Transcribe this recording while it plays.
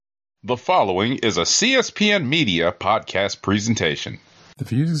The following is a CSPN Media podcast presentation. The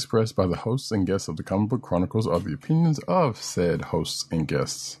views expressed by the hosts and guests of the Comic Book Chronicles are the opinions of said hosts and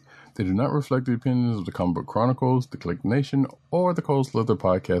guests. They do not reflect the opinions of the Comic Book Chronicles, the Click Nation, or the Cold Slither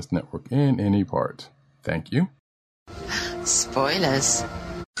Podcast Network in any part. Thank you. Spoilers.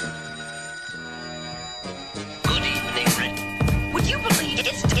 Good evening, Rick. Would you believe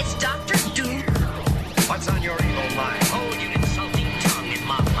it's Dr. Doom? What's on your evil mind? Hold your insulting tongue and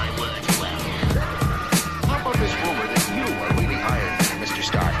mock my words well. How about this rumor that you are really hired Mr.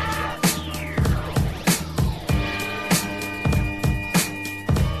 Stark?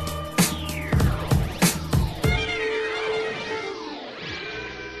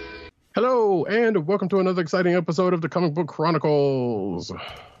 Hello, and welcome to another exciting episode of the Comic Book Chronicles.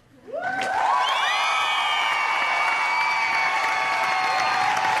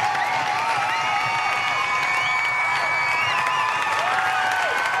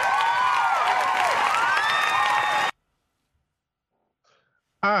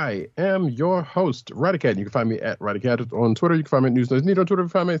 I am your host, Radicat. You can find me at Radicat on Twitter. You can find me at News Need on Twitter. You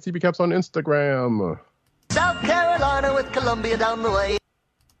can find me at CBCaps on Instagram. South Carolina with Columbia down the way.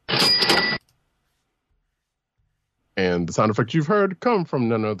 And the sound effects you've heard come from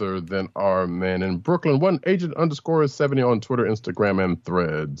none other than our man in Brooklyn, @1agent_70 on Twitter, Instagram, and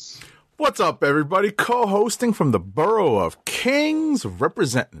Threads. What's up, everybody? Co-hosting from the borough of Kings,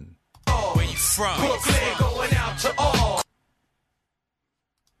 representing. Where you from? Brooklyn, going out to all.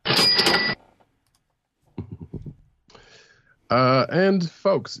 And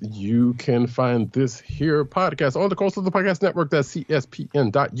folks, you can find this here podcast on the Coast of the Podcast Network. That's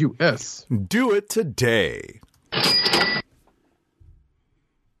CSPN.us. Do it today.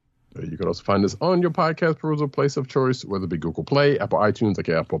 You can also find us on your podcast perusal place of choice, whether it be Google Play, Apple iTunes, like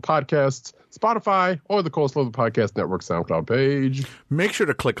Apple Podcasts, Spotify, or the Coast of the Podcast Network SoundCloud page. Make sure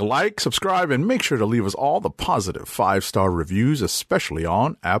to click like, subscribe, and make sure to leave us all the positive 5-star reviews, especially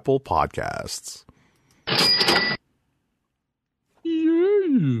on Apple Podcasts.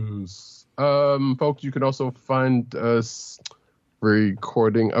 Yes. Folks, you can also find us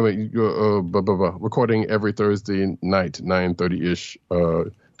recording every Thursday night, 9:30-ish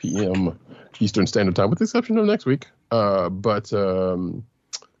p.m. Eastern Standard Time, with the exception of next week. But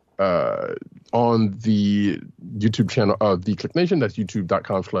on the YouTube channel of The Click Nation, that's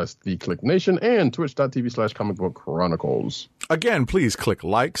youtube.com/TheClickNation, and twitch.tv/Comic Book Chronicles. Again, please click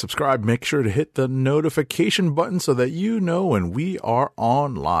like, subscribe, make sure to hit the notification button so that you know when we are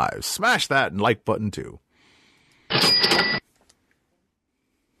on live. Smash that like button too.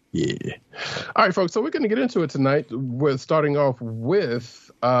 Yeah. All right, folks. So we're going to get into it tonight. We're starting off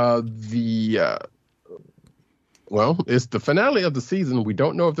with it's the finale of the season. We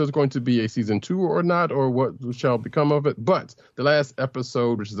don't know if there's going to be a season 2 or not, or what shall become of it. But the last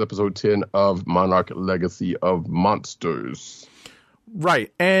episode, which is episode 10 of Monarch Legacy of Monsters.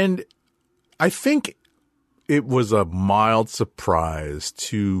 Right. And I think it was a mild surprise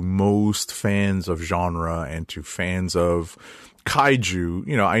to most fans of genre and to fans of kaiju.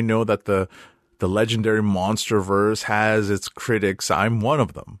 You know, I know that the legendary Monsterverse has its critics. I'm one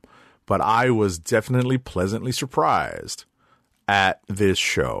of them. But I was definitely pleasantly surprised at this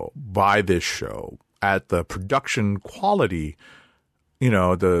show, by this show, at the production quality, you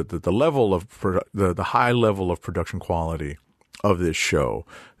know, the level of the high level of production quality of this show,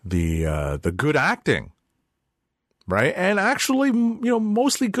 the good acting, right? And actually, you know,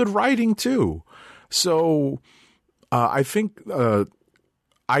 mostly good writing too. So I think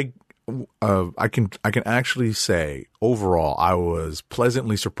I can actually say overall I was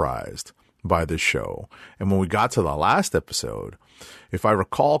pleasantly surprised by this show. And when we got to the last episode, if I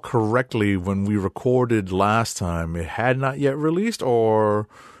recall correctly, when we recorded last time, it had not yet released, or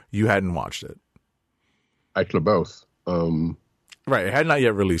you hadn't watched it? Actually, both. Right, it had not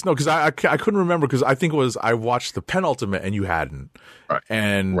yet released. No, because I couldn't remember, because I think it was I watched the penultimate and you hadn't. Right.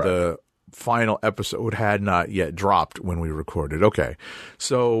 And right. The final episode had not yet dropped when we recorded. Okay,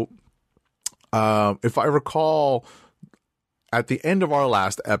 so if I recall, at the end of our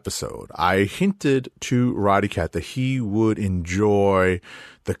last episode, I hinted to Roddycat that he would enjoy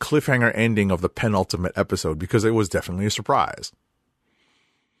the cliffhanger ending of the penultimate episode because it was definitely a surprise.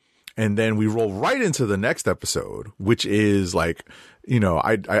 And then we roll right into the next episode, which is like, you know,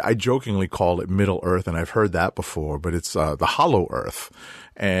 I jokingly call it Middle Earth, and I've heard that before, but it's the Hollow Earth.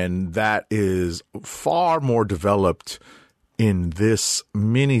 And that is far more developed in this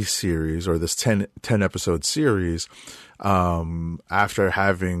mini series, or this 10 episode series, after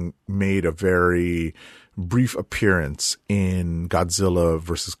having made a very brief appearance in Godzilla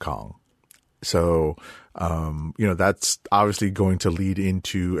vs. Kong. So That's obviously going to lead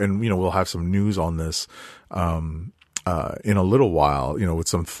into, and, we'll have some news on this, in a little while, with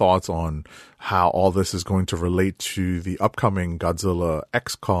some thoughts on how all this is going to relate to the upcoming Godzilla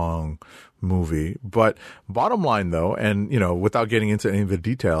X Kong movie. But bottom line though, and, without getting into any of the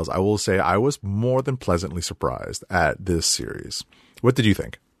details, I will say I was more than pleasantly surprised at this series. What did you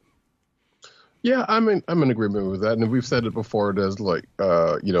think? Yeah, I'm in agreement with that. And we've said it before, there's like,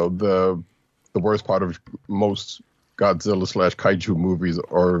 the worst part of most Godzilla / kaiju movies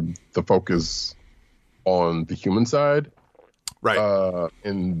are the focus on the human side. Right.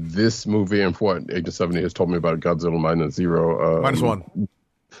 In this movie, and for what Agent 70 has told me about Godzilla Minus Zero. -1.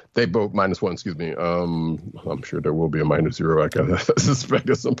 They both -1, excuse me. I'm sure there will be a -0, I suspect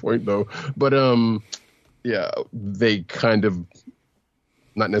at some point though. But yeah, they kind of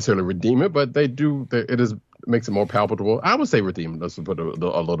not necessarily redeem it, but they do. Makes it more palpable. I would say redeem. Let's put a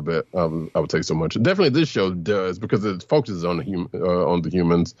little bit. I would say so much. Definitely, this show does because it focuses on the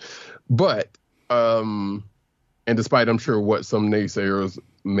humans. But and despite I'm sure what some naysayers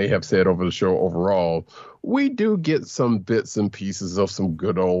may have said over the show overall, we do get some bits and pieces of some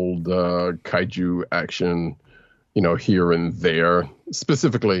good old kaiju action, here and there.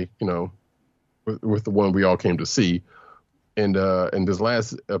 Specifically, with the one we all came to see, and this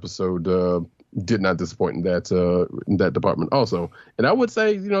last episode did not disappoint in that department also. And I would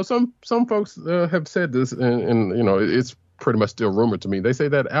say, some folks have said this, and it's pretty much still rumored to me. They say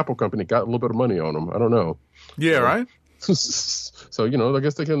that Apple company got a little bit of money on them. I don't know. Yeah, right. So I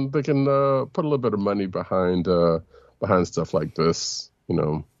guess they can put a little bit of money behind stuff like this.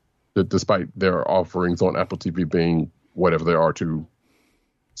 Despite their offerings on Apple TV being whatever they are to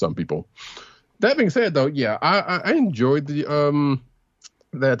some people. That being said, though, yeah, I enjoyed the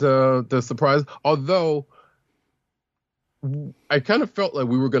surprise. Although I kind of felt like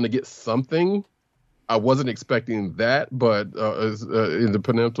we were going to get something. I wasn't expecting that, but in the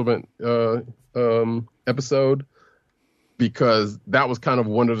penultimate episode, because that was kind of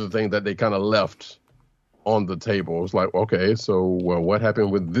one of the things that they kind of left on the table. It was like, okay, so what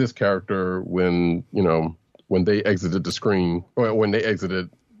happened with this character when they exited the screen, or when they exited,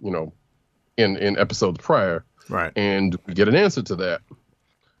 in episodes prior, right? And we get an answer to that.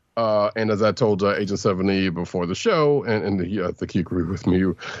 And as I told Agent 70 before the show, and I think he agreed with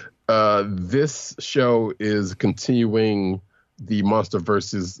me, this show is continuing the Monster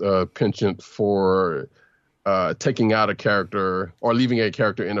versus penchant for taking out a character or leaving a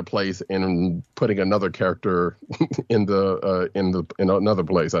character in a place and putting another character in another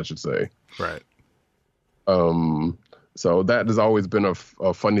place, I should say. Right. So that has always been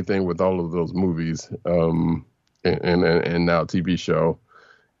a funny thing with all of those movies, and now TV show.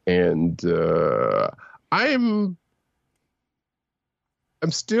 And I'm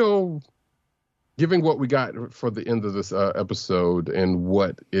still giving what we got for the end of this episode and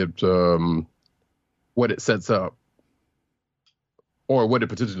what it sets up, or what it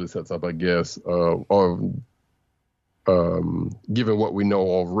potentially sets up, I guess, or given what we know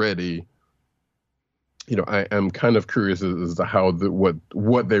already. I am kind of curious as to how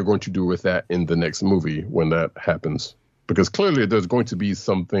what they're going to do with that in the next movie when that happens. Because clearly there's going to be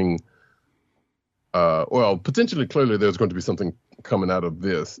something, potentially clearly there's going to be something coming out of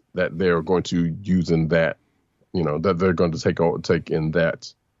this that they're going to use in that, that they're going to take in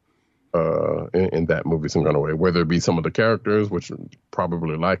that movie some kind of way, whether it be some of the characters, which are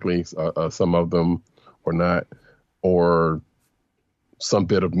probably likely, some of them or not, or some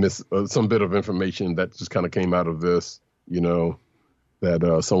bit of information that just kind of came out of this,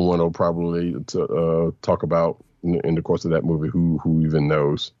 that someone will probably talk about in the course of that movie. Who even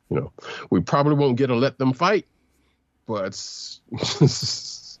knows? We probably won't get a let them fight, but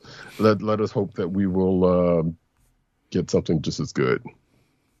let us hope that we will get something just as good.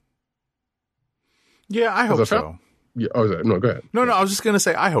 Yeah, I hope so. Yeah. Oh, no, go ahead. No, I was just gonna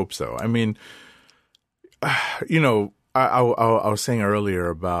say I hope so. I mean, I was saying earlier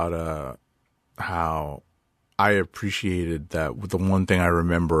about how I appreciated that the one thing I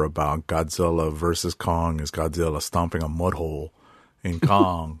remember about Godzilla versus Kong is Godzilla stomping a mud hole in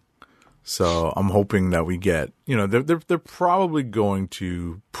Kong. So I'm hoping that we get, they're probably going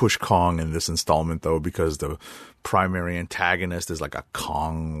to push Kong in this installment though, because the primary antagonist is like a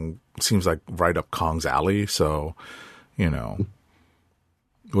Kong, seems like right up Kong's alley. So, what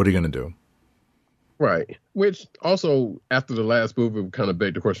are you going to do? Right. Which also, after the last movie, kind of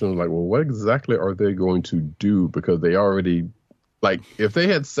begged the question of like, well, what exactly are they going to do? Because they already, like, if they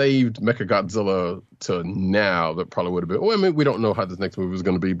had saved Mechagodzilla to now, that probably would have been, well, I mean, we don't know how this next movie is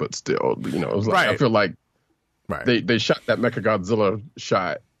going to be, but still, it was like, right. I feel like right. they shot that Mechagodzilla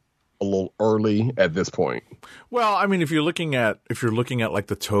shot a little early at this point. Well, I mean, if you're looking at like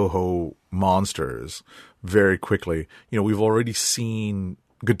the Toho monsters very quickly, we've already seen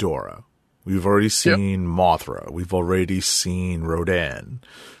Ghidorah. We've already seen Mothra. We've already seen Rodan.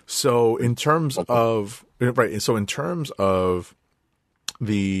 So in terms of the,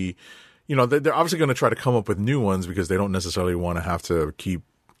 they're obviously going to try to come up with new ones because they don't necessarily want to have to keep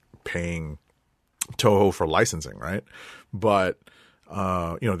paying Toho for licensing, right? But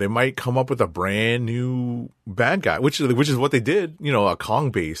they might come up with a brand new bad guy, which is what they did. A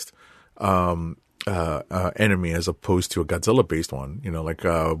Kong-based enemy as opposed to a Godzilla-based one.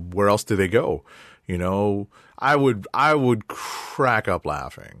 Where else do they go? I would crack up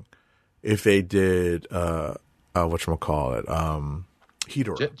laughing if they did whatchamacallit,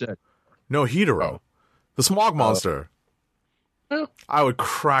 Hedorah. No, Hedorah. The smog monster. Yeah. I would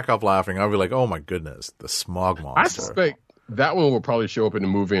crack up laughing. I'd be like, oh my goodness, the smog monster. I suspect that one will probably show up in the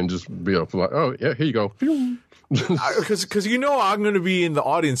movie and just be like, oh, yeah, here you go. Because I'm going to be in the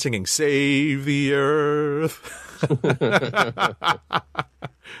audience singing "Save the Earth."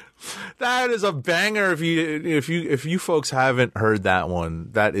 That is a banger. If you folks haven't heard that one,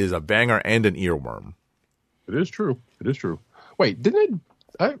 that is a banger and an earworm. It is true. Wait, didn't it?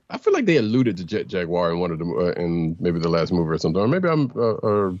 I feel like they alluded to Jet Jaguar in one of them, in maybe the last movie or something. Or maybe I'm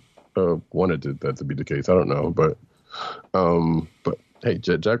wanted that to be the case. I don't know, but hey,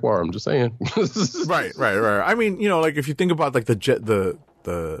 Jet Jaguar. I'm just saying. Right. I mean, if you think about like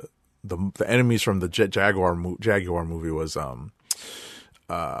the enemies from the Jet Jaguar movie was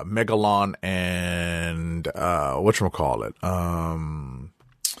Megalon and whatchamacallit,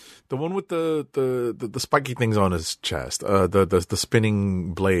 the one with the spiky things on his chest, the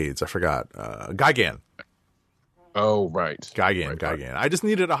spinning blades. I forgot. Gigan. Oh, right. Gigan. I just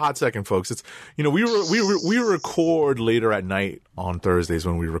needed a hot second, folks. It's we record later at night on Thursdays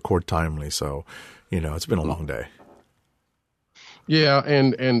when we record timely, so it's been a long day. Yeah,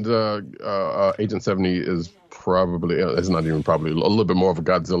 and Agent 70 is probably it's not even probably a little bit more of a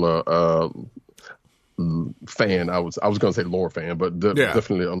Godzilla fan. I was going to say lore fan, but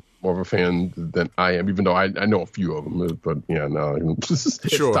definitely more of a fan than I am, even though I know a few of them. But yeah, no, it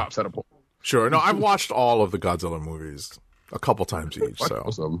stops at a point. Sure. No, I've watched all of the Godzilla movies a couple times each. So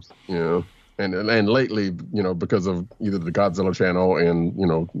most of them, yeah. And lately, because of either the Godzilla channel and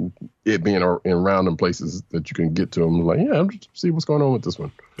it being in random places that you can get to them, like I'm just see what's going on with this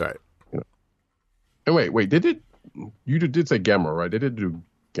one. Right. And wait, you did say Gamera, right? They did do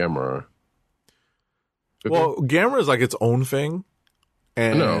Gamera. Well, Gamera is like its own thing,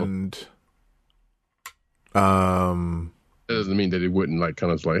 and that doesn't mean that it wouldn't like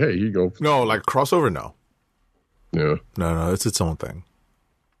kind of like, hey, here you go. No, like crossover. No. Yeah. No, it's its own thing.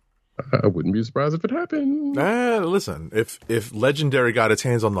 I wouldn't be surprised if it happened. Listen, if Legendary got its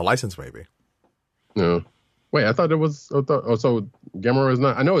hands on the license, maybe. No. Wait, I thought it was. So Gamera is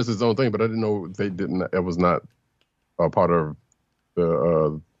not. I know it's its own thing, but I didn't know they didn't. It was not a part of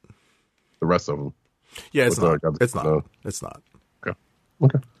the rest of them. Yeah, it's not. It's not. No. It's not.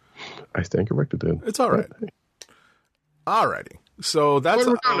 Okay. I stand corrected then. It's all right. Alrighty. So that's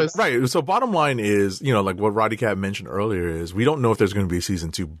right. So bottom line is, like what Roddy Cat mentioned earlier is we don't know if there's going to be a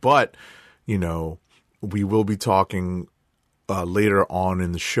season 2, but we will be talking later on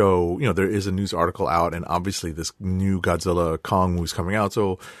in the show. There is a news article out, and obviously this new Godzilla Kong movie is coming out.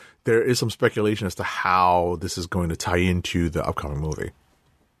 So there is some speculation as to how this is going to tie into the upcoming movie.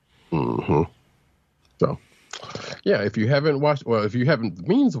 Mm-hmm. So, yeah, if you haven't the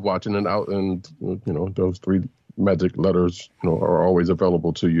means of watching it out, and those 3 magic letters, are always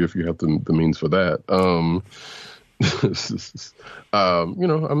available to you if you have the means for that. I'm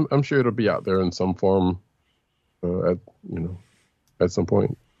sure it'll be out there in some form at some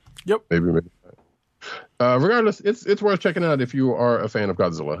point. Yep. Maybe not. Regardless, it's worth checking out if you are a fan of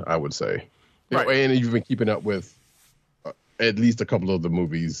Godzilla, I would say. Right. And you've been keeping up with at least a couple of the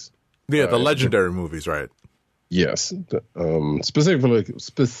movies. Yeah, the legendary movies, right? Yes,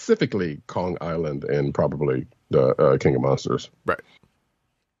 specifically Kong Island and probably the King of Monsters. Right.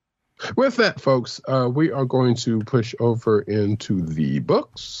 With that, folks, we are going to push over into the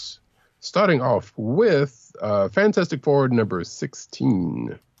books, starting off with Fantastic Four number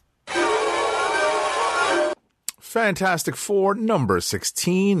 16. Fantastic Four number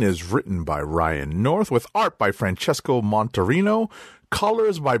 16 is written by Ryan North with art by Francesco Monterino,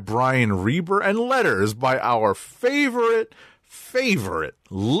 colors by Brian Reber, and letters by our favorite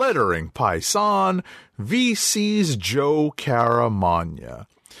lettering paisan, VC's Joe Caramagna.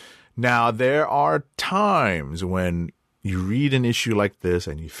 Now, there are times when you read an issue like this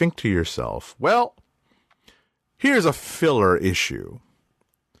and you think to yourself, well, here's a filler issue.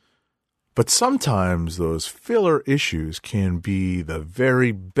 But sometimes those filler issues can be the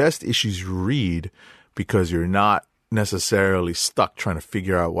very best issues you read because you're not necessarily stuck trying to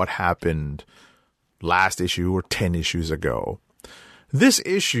figure out what happened last issue or 10 issues ago. This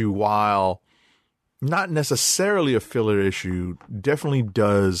issue, while not necessarily a filler issue, definitely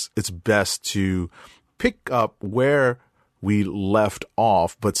does its best to pick up where we left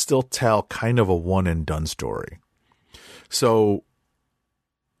off, but still tell kind of a one and done story. So,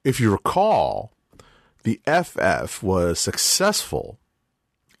 if you recall, the FF was successful.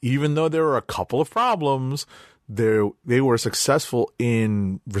 Even though there were a couple of problems, they were successful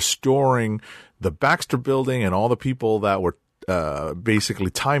in restoring the Baxter Building and all the people that were basically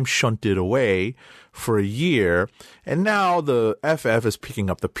time shunted away for a year. And now the FF is picking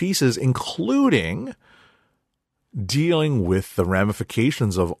up the pieces, including dealing with the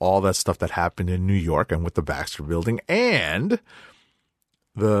ramifications of all that stuff that happened in New York and with the Baxter Building, and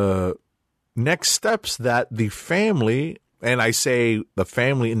the next steps that the family, and I say the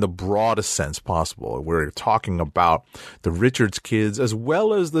family in the broadest sense possible. We're talking about the Richards kids as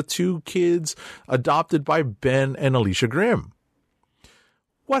well as the 2 kids adopted by Ben and Alicia Grimm.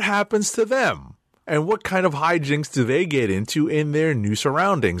 What happens to them? And what kind of hijinks do they get into in their new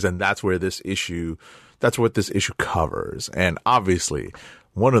surroundings? And that's what this issue covers. And obviously,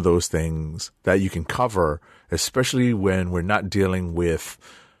 one of those things that you can cover, especially when we're not dealing with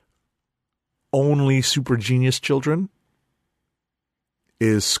only super genius children,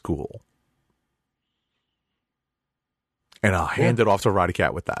 is school. And I'll hand it off to Roddy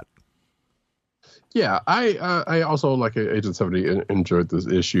Cat with that. Yeah, I also, like Agent 70, enjoyed this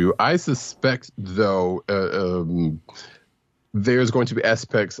issue. I suspect, though, there's going to be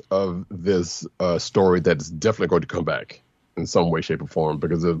aspects of this story that's definitely going to come back in some way, shape, or form,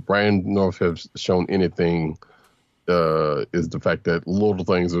 because if Brian North has shown anything, is the fact that little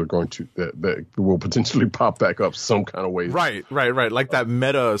things are going to that will potentially pop back up some kind of way. Right. Like that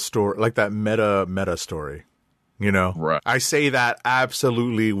meta story, like that meta story. You know, right. I say that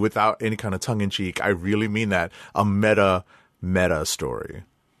absolutely without any kind of tongue in cheek. I really mean that. A meta story.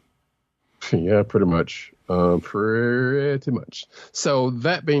 Yeah, pretty much. Pretty much. So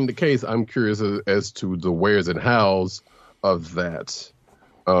that being the case, I'm curious as to the wheres and hows of that.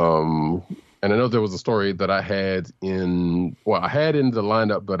 And I know there was a story that I had in the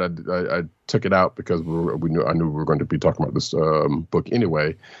lineup, but I took it out because I knew we were going to be talking about this book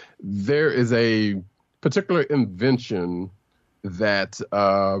anyway. There is a particular invention that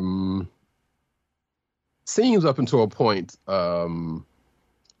seems up until a point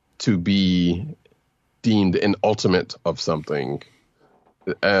to be deemed an ultimate of something.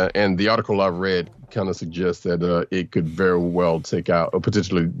 And the article I've read kind of suggests that it could very well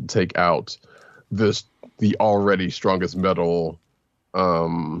potentially take out the already strongest metal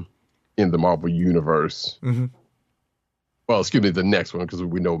in the Marvel universe. Mm-hmm. Well, excuse me, the next one, because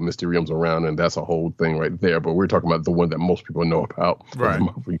we know Mysterium's around, and that's a whole thing right there. But we're talking about the one that most people know about, right? The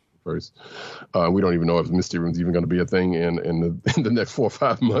Marvel universe. We don't even know if Mysterium's even going to be a thing in the next 4 or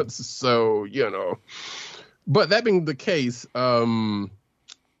 5 months. So, you know. But that being the case, whether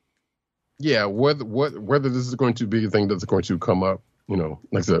this is going to be a thing that's going to come up, you know,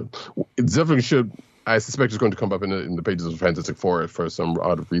 like I said, it definitely should. I suspect it's going to come up in the pages of Fantastic Four for some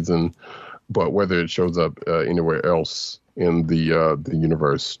odd reason. But whether it shows up anywhere else in the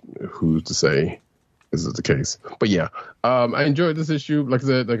universe, who's to say? Is it the case? But yeah, I enjoyed this issue. Like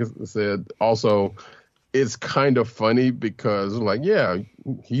I said, also, it's kind of funny because, like, yeah,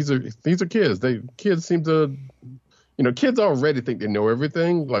 these are kids. Kids seem to, you know, kids already think they know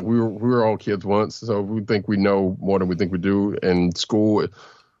everything. Like we were all kids once, so we think we know more than we think we do. And school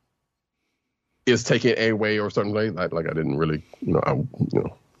is taking away or something like I didn't really, well,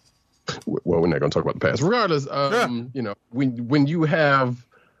 we're not going to talk about the past. Regardless, you know, when you have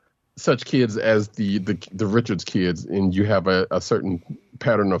such kids as the Richards kids, and you have a certain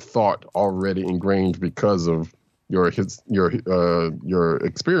pattern of thought already ingrained because of your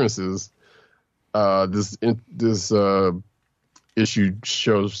experiences, this issue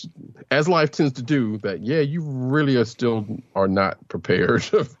shows, as life tends to do, that you really are not prepared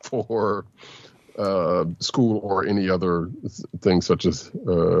for school or any other thing such as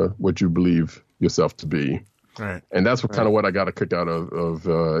what you believe yourself to be. Right. And that's kind of what I got a kick out of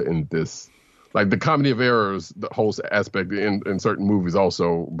in this. Like the comedy of errors, the whole aspect in certain movies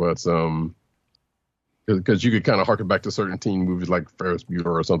also, but because you could kind of harken back to certain teen movies like Ferris Bueller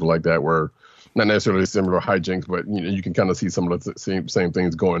or something like that, where not necessarily similar hijinks, but you can kind of see some of the same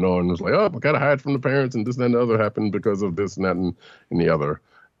things going on. It's like, oh, I got to hide from the parents, and this and that and the other happened because of this and that and the other,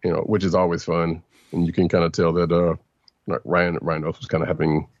 you know, which is always fun. And you can kind of tell that Ryan Reynolds was kind of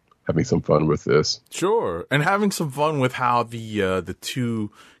having having some fun with this. Sure, and having some fun with how the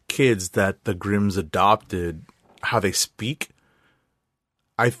two kids that the Grimms adopted, how they speak.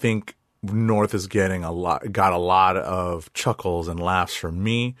 I think North is got a lot of chuckles and laughs from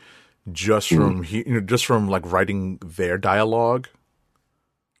me, just from like writing their dialogue.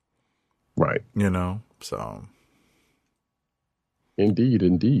 Right. So.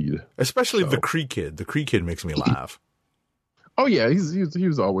 Indeed. Especially the Cree kid. The Cree kid makes me laugh. Oh yeah, he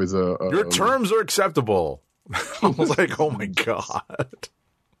was always a your terms are acceptable. I was like, oh my god.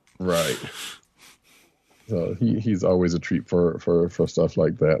 Right. So he's always a treat for stuff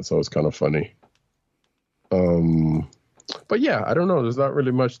like that. So it's kind of funny. But yeah, I don't know. There's not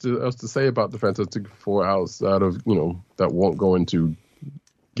really much else to say about the Fantastic Four outside of that won't go into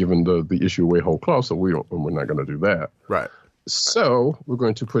giving the issue away whole cloth. So we're not going to do that. Right. So we're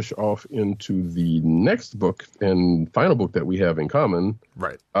going to push off into the next book and final book that we have in common.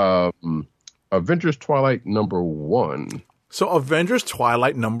 Right. Avengers Twilight #1. So Avengers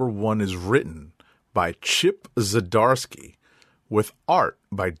Twilight #1 is written by Chip Zdarsky with art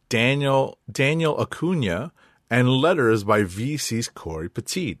by Daniel Acuna and letters by VC's Corey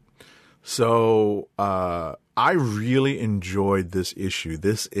Petit. So I really enjoyed this issue.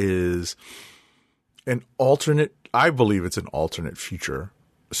 This is I believe it's an alternate future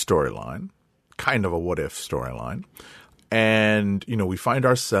storyline, kind of a what if storyline. And, we find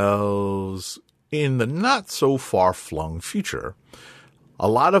ourselves in the not so far flung future. A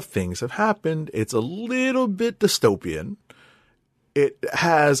lot of things have happened. It's a little bit dystopian. It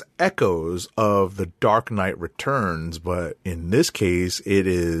has echoes of The Dark Knight Returns, but in this case, it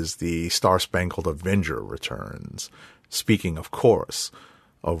is the Star Spangled Avenger Returns. Speaking, of course,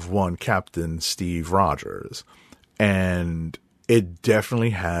 of one Captain Steve Rogers. And it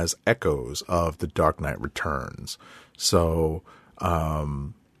definitely has echoes of The Dark Knight Returns. So, I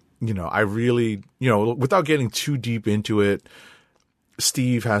really, without getting too deep into it,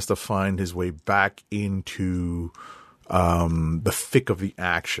 Steve has to find his way back into the thick of the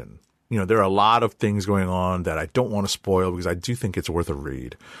action. There are a lot of things going on that I don't want to spoil because I do think it's worth a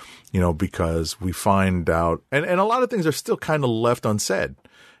read, because we find out, and a lot of things are still kind of left unsaid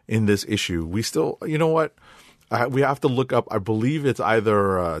in this issue. We still, we have to look up, I believe it's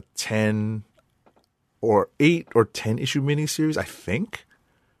either 10 or 8 or 10 issue miniseries, I think.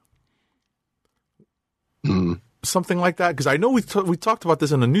 Something like that. Because I know we talked about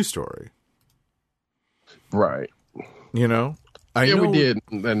this in a news story. Right. We did.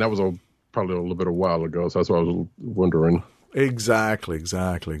 And that was probably a little bit a while ago. So that's what I was wondering. Exactly.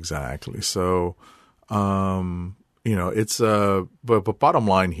 So, it's but bottom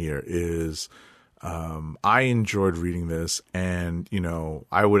line here is, I enjoyed reading this, and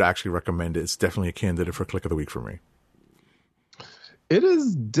I would actually recommend it. It's definitely a candidate for Click of the Week for me. It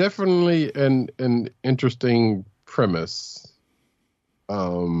is definitely an interesting premise,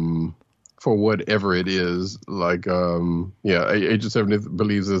 for whatever it is. Like, Age of 70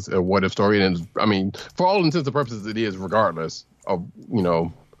 believes it's a what if story, and for all intents and purposes, it is, regardless of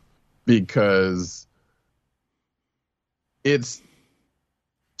because it's.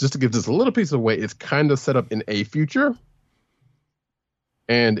 Just to give this a little piece away, it's kind of set up in a future,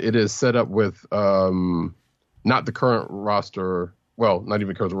 and it is set up with not the current roster. Well, not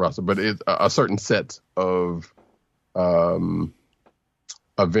even current roster, but it's a certain set of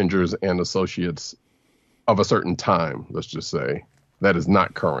Avengers and associates of a certain time. Let's just say that is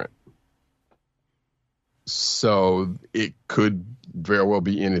not current. So it could very well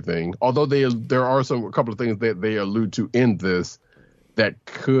be anything. Although there are a couple of things that they allude to in this that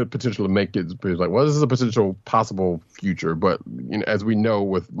could potentially make it like, well, this is a potential possible future. But as we know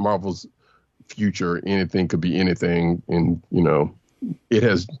with Marvel's future, anything could be anything. And, it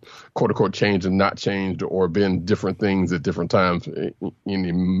has, quote unquote, changed and not changed or been different things at different times in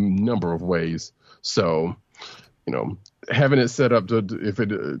a number of ways. So, having it set up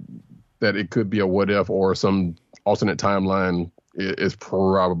that it could be a what if or some alternate timeline is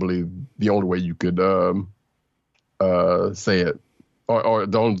probably the only way you could say it. Or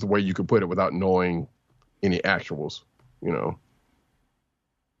the only way you could put it without knowing any actuals,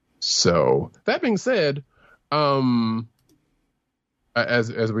 So that being said,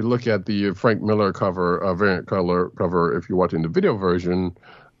 as we look at the Frank Miller cover, variant color cover, if you're watching the video version,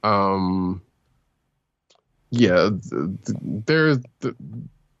 there's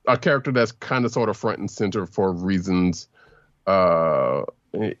a character that's kind of sort of front and center for reasons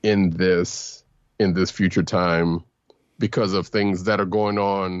in this future time, because of things that are going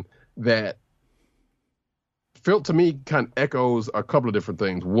on that felt to me kind of echoes a couple of different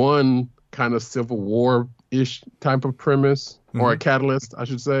things. One, kind of Civil War ish type of premise, or a catalyst, I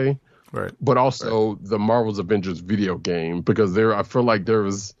should say. Right. But also the Marvel's Avengers video game, because I feel like there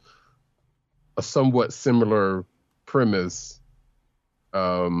was a somewhat similar premise,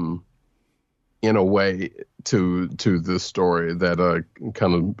 in a way to this story that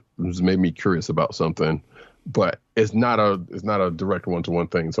kind of made me curious about something. But it's not a direct one-to-one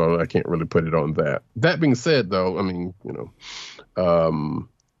thing, so I can't really put it on that. That being said, though, I mean,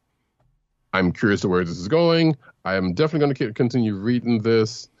 I'm curious to where this is going. I am definitely going to continue reading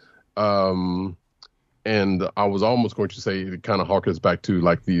this. And I was almost going to say it kind of harkens back to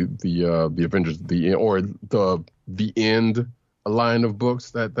like the Avengers, the end line of books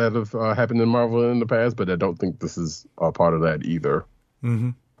that have happened in Marvel in the past, but I don't think this is a part of that either.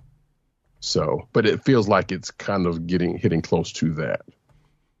 Mm-hmm. So, but it feels like it's kind of hitting close to that.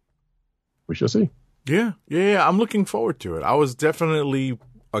 We shall see. Yeah. I'm looking forward to it. I was definitely,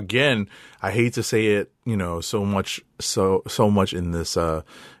 again, I hate to say it, so much in this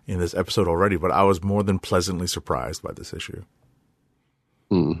episode already, but I was more than pleasantly surprised by this issue.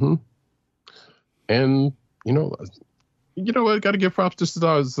 Mm-hmm. And I got to give props to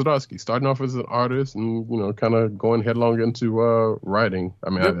Zdarsky, starting off as an artist and kind of going headlong into writing. I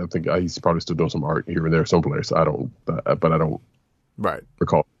mean, I think he's probably still doing some art here and there someplace. I don't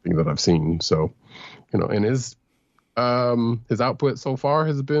recall anything that I've seen. So, and his output so far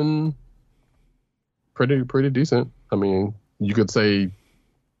has been pretty decent. I mean, you could say,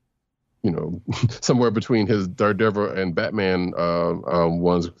 somewhere between his Daredevil and Batman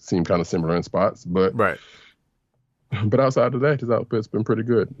ones seem kind of similar in spots, but right. But outside of that, his output's been pretty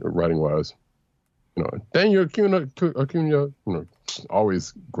good writing wise. Daniel Acuna,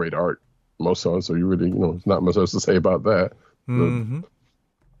 always great art, most songs. So you really, there's not much else to say about that. Mm-hmm.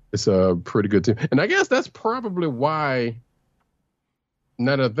 It's a pretty good team, and I guess that's probably why.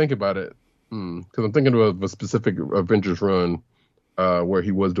 Now that I think about it, because I'm thinking of a specific Avengers run where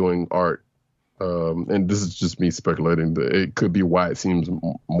he was doing art. And this is just me speculating. It could be why it seems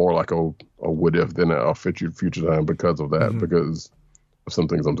more like a what if than a future time because of that, because of some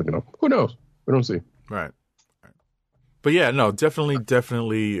things I'm thinking of. Who knows? We don't see. Right. But yeah, no,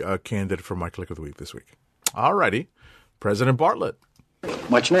 definitely a candidate for my click of the week this week. Alrighty. President Bartlett.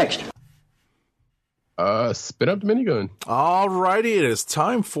 What's next? Spin up the minigun. Alrighty, it is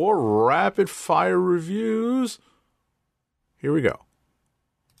time for rapid fire reviews. Here we go.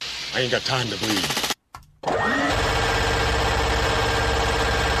 I ain't got time to bleed.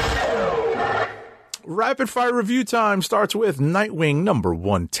 Rapid fire review time starts with Nightwing number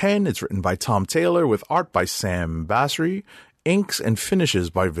 110. It's written by Tom Taylor with art by Sam Basri, inks and finishes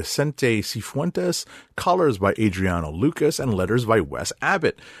by Vicente Cifuentes, colors by Adriano Lucas, and letters by Wes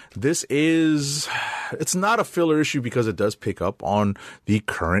Abbott. It's not a filler issue because it does pick up on the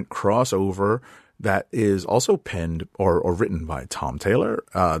current crossover that is also penned or written by Tom Taylor,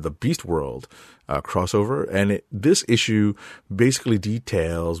 the Beast World crossover. And this issue basically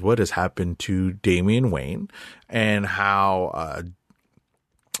details what has happened to Damian Wayne and how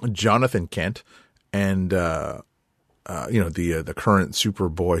Jonathan Kent and the current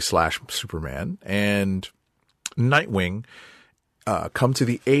Superboy / Superman and Nightwing come to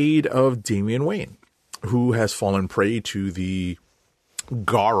the aid of Damian Wayne, who has fallen prey to the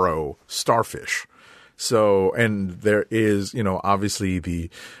Garo starfish. So, and there is, obviously the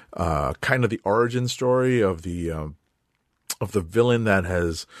kind of the origin story of the villain that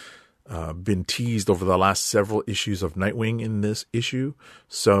has been teased over the last several issues of Nightwing in this issue.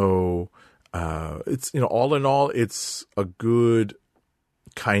 So, it's, all in all, it's a good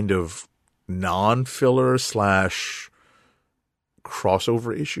kind of non-filler /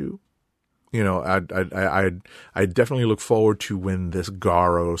 crossover issue. I definitely look forward to when this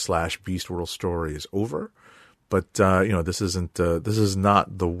Garo / Beast World story is over. But, this is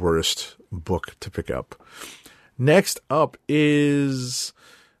not the worst book to pick up. Next up is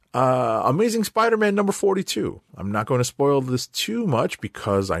Amazing Spider-Man number 42. I'm not going to spoil this too much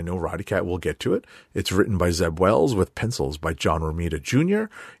because I know Roddy Cat will get to it. It's written by Zeb Wells with pencils by John Romita Jr.,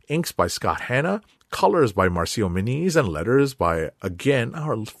 inks by Scott Hanna, colors by Marcio Miniz, and letters by, again,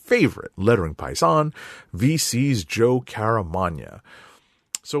 our favorite lettering paisan, VC's Joe Caramagna.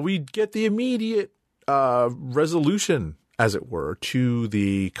 So we get the immediate resolution, as it were, to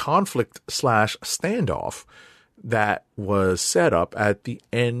the conflict / standoff that was set up at the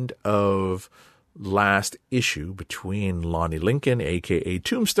end of last issue between Lonnie Lincoln, a.k.a.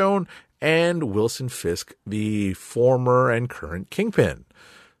 Tombstone, and Wilson Fisk, the former and current Kingpin.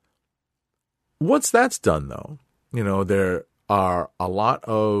 Once that's done, though, there are a lot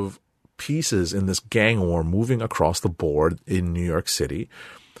of pieces in this gang war moving across the board in New York City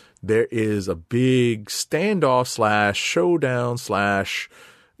there is a big standoff / showdown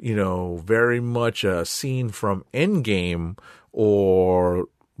 / very much a scene from Endgame or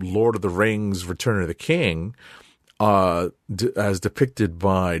Lord of the Rings, Return of the King, as depicted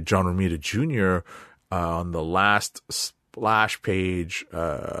by John Romita Jr. On the last splash page,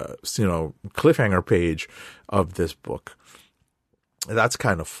 cliffhanger page of this book. That's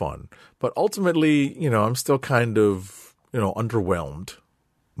kind of fun. But ultimately, I'm still kind of, underwhelmed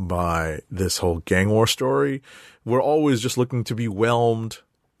by this whole gang war story. We're always just looking to be whelmed.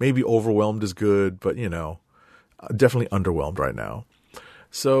 Maybe overwhelmed is good, but, definitely underwhelmed right now.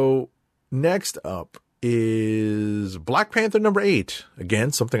 So next up is Black Panther number 8.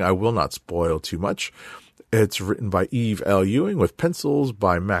 Again, something I will not spoil too much. It's written by Eve L. Ewing with pencils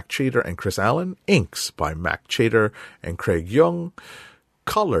by Mac Chater and Chris Allen, inks by Mac Chater and Craig Young,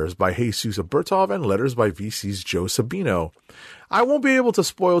 colors by Jesus Bertov, and letters by VC's Joe Sabino. I won't be able to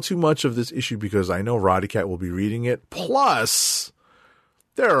spoil too much of this issue because I know Roddy Cat will be reading it. Plus,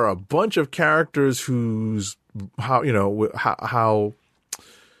 there are a bunch of characters how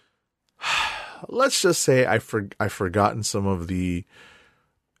let's just say I've forgotten some of the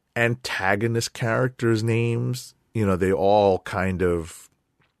antagonist characters' names. They all kind of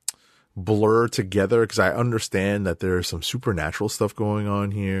blur together because I understand that there's some supernatural stuff going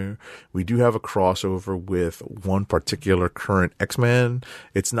on here. We do have a crossover with one particular current X-Men.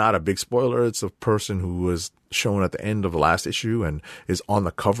 It's not a big spoiler. It's a person who was shown at the end of the last issue and is on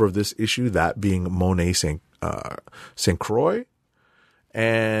the cover of this issue, that being Monet St. Croix.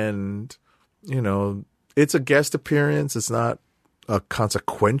 And, it's a guest appearance. It's not a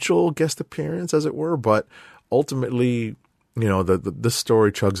consequential guest appearance, as it were, but ultimately, the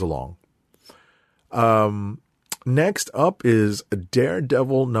story chugs along. Next up is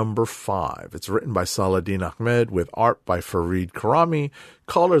Daredevil number 5. It's written by Saladin Ahmed with art by Fareed Karami,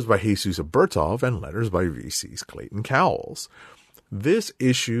 colors by Jesus Bertov, and letters by VC's Clayton Cowles. This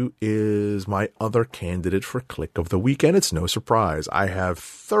issue is my other candidate for Click of the Week, and it's no surprise. I have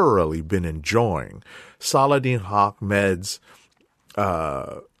thoroughly been enjoying Saladin Ahmed's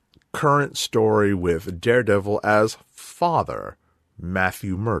current story with Daredevil as Father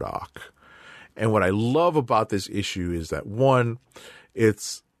Matthew Murdock. And what I love about this issue is that, one,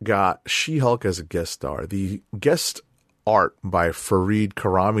 it's got She-Hulk as a guest star. The guest art by Fareed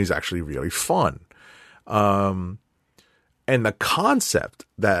Karami is actually really fun. And the concept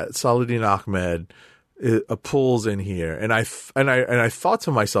that Saladin Ahmed pulls in here, and I thought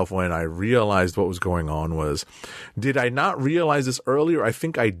to myself when I realized what was going on was, did I not realize this earlier? I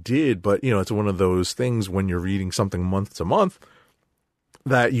think I did, but it's one of those things when you're reading something month to month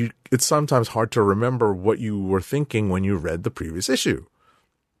that it's sometimes hard to remember what you were thinking when you read the previous issue.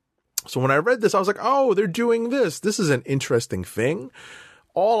 So when I read this, I was like, oh, they're doing this. This is an interesting thing.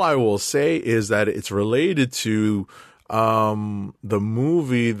 All I will say is that it's related to the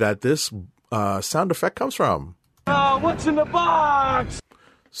movie that this sound effect comes from. What's in the box?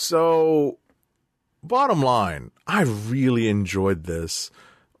 So, bottom line, I really enjoyed this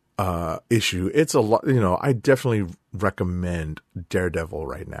issue. It's a lot, I definitely recommend Daredevil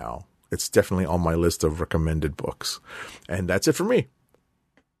right now. It's definitely on my list of recommended books. And that's it for me.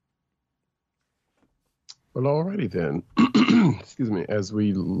 Well, alrighty then. Excuse me. As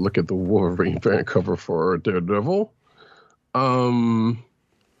we look at the Wolverine variant cover for Daredevil,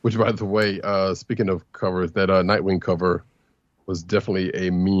 which, by the way, speaking of covers, that Nightwing cover was definitely a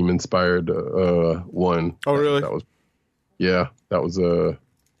meme-inspired one. Oh, really?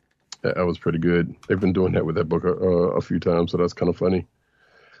 That was pretty good. They've been doing that with that book a few times, so that's kind of funny.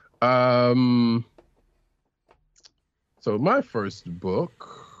 So my first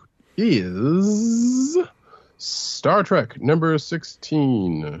book is Star Trek number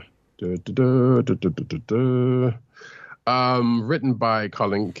 16. Written by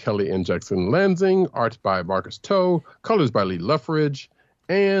Colin Kelly and Jackson Lansing, art by Marcus Toe, colors by Lee Luffridge,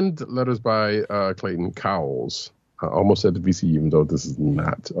 and letters by Clayton Cowles. I almost said the VC, even though this is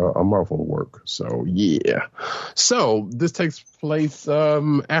not a Marvel work. So, yeah. So, this takes place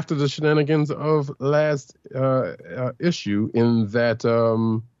after the shenanigans of last issue, in that,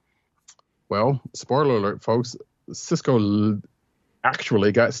 spoiler alert, folks, Cisco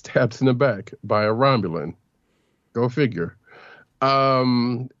actually got stabbed in the back by a Romulan. Go figure.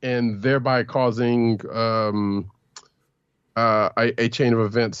 And thereby causing a chain of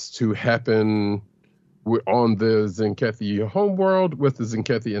events to happen on the Zenkethi homeworld with the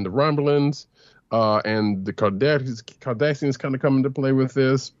Zenkethi and the Romulans. And the Cardassians kind of come into play with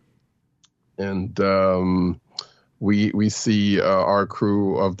this. And we see our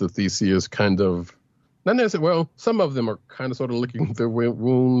crew of the Theseus kind of not necessarily. Well, some of them are kind of sort of licking their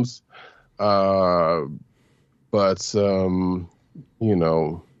wounds, but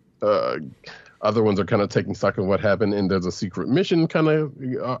other ones are kind of taking stock of what happened, and there's a secret mission kind of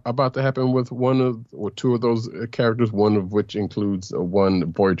about to happen with two of those characters. One of which includes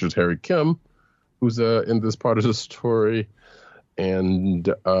one Voyager's Harry Kim, who's in this part of the story,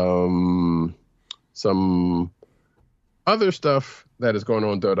 and some other stuff that is going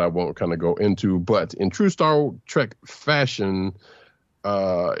on that I won't kind of go into. But in true Star Trek fashion,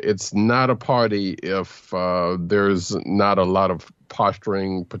 it's not a party if there's not a lot of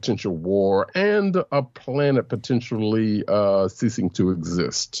posturing, potential war, and a planet potentially ceasing to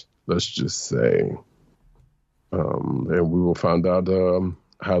exist. Let's just say. And we will find out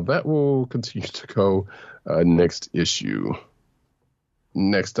how that will continue to go next issue.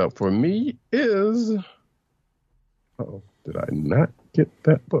 Next up for me is... Oh, did I not get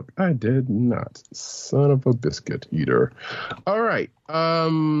that book? I did not. Son of a biscuit eater. All right.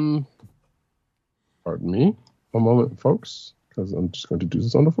 Pardon me a moment, folks, because I'm just going to do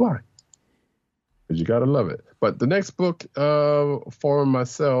this on the fly. Because you got to love it. But the next book for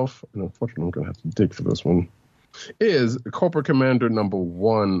myself, and unfortunately I'm going to have to dig for this one, is Cobra Commander number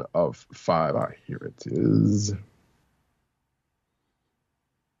 1 of 5. Here it is.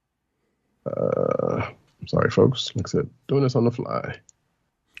 I'm sorry, folks. Like I said, doing this on the fly.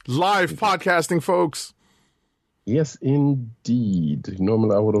 Live podcasting, folks. Yes, indeed.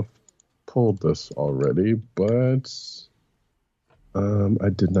 Normally I would have pulled this already, but I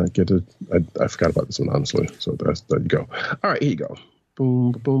did not get it. I forgot about this one, honestly. So there you go. All right, here you go.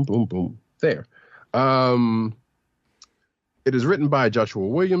 Boom, boom, boom, boom. There. It is written by Joshua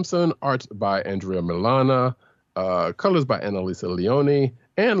Williamson, art by Andrea Milana, colors by Annalisa Leone,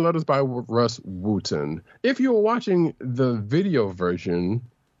 and letters by Russ Wooten. If you're watching the video version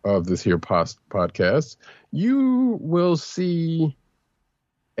of this here podcast, you will see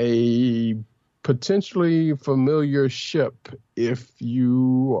a potentially familiar ship if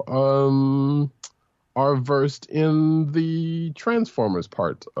you are versed in the Transformers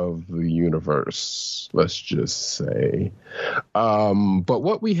part of the universe, let's just say. But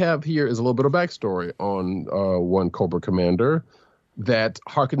what we have here is a little bit of backstory on one Cobra Commander that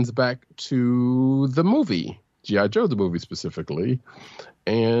harkens back to the movie, G.I. Joe, the movie specifically,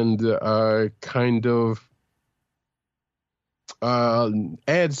 and kind of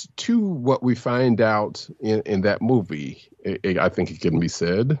adds to what we find out in that movie. I think it can be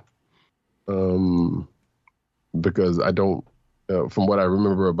said. Because I don't, from what I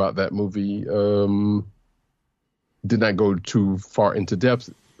remember about that movie, did not go too far into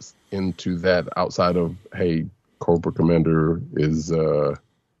depth into that outside of, hey, Cobra Commander is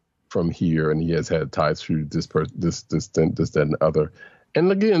from here and he has had ties to this, that, and the other.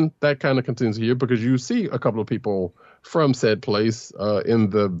 And again, that kind of continues here because you see a couple of people from said place in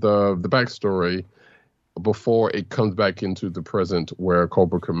the backstory before it comes back into the present where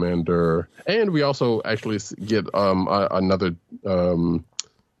Cobra Commander, and we also actually get another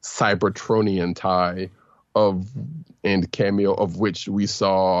Cybertronian tie and cameo of which we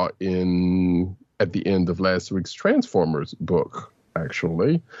saw at the end of last week's Transformers book,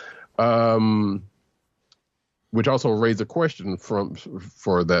 actually, which also raised a question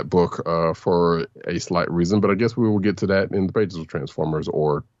for that book for a slight reason, but I guess we will get to that in the pages of Transformers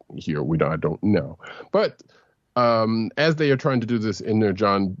or here. I don't know. But as they are trying to do this in their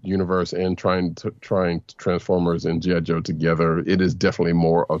John universe and trying Transformers and G.I. Joe together, it is definitely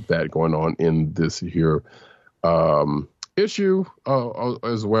more of that going on in this here issue,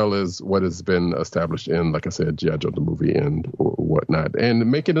 as well as what has been established in, like I said, G.I. Joe the movie and whatnot,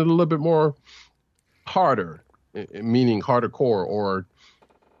 and making it a little bit more harder, meaning hardcore, or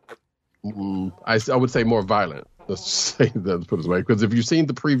I would say more violent. Let's say that, put it this way, because if you've seen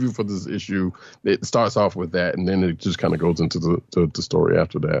the preview for this issue, it starts off with that, and then it just kind of goes into the story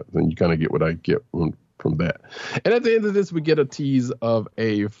after that. Then you kind of get what I get from that. And at the end of this, we get a tease of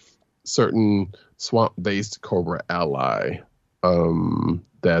a certain swamp-based Cobra ally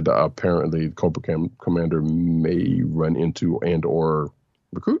that apparently Cobra Commander may run into and or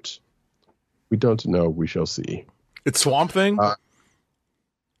recruit. We don't know. We shall see. It's Swamp Thing?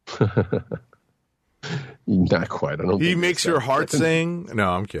 Not quite. I don't. He makes your heart sing.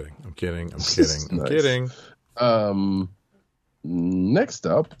 No, I'm kidding. I'm kidding. Next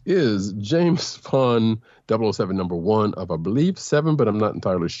up is James Bond 007 number 1 of, I believe, 7, but I'm not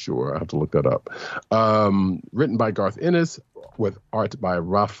entirely sure. I have to look that up. Written by Garth Ennis with art by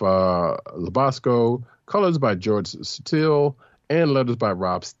Rafa Labasco, colors by George Steele, and letters by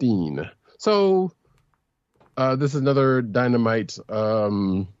Rob Steen. So this is another Dynamite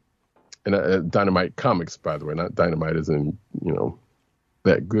and Dynamite comics, by the way, not Dynamite as in,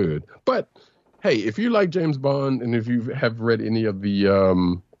 that good. But hey, if you like James Bond and if you have read any of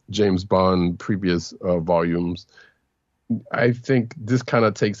the James Bond previous volumes, I think this kind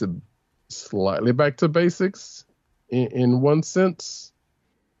of takes it slightly back to basics in one sense,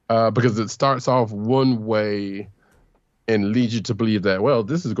 because it starts off one way and leads you to believe that, well,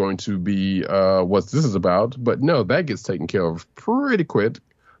 this is going to be what this is about. But no, that gets taken care of pretty quick,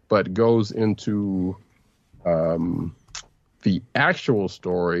 but goes into the actual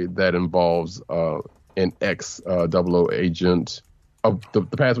story that involves an ex-00 agent. The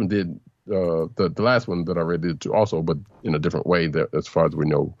past one did, the last one that I read did too also, but in a different way as far as we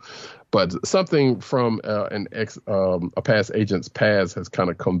know. But something from a past agent's past has kind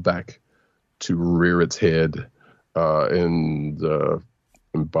of come back to rear its head, and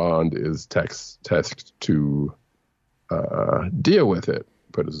Bond is tasked to deal with it,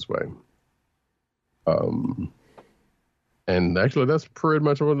 put it this way. And actually, that's pretty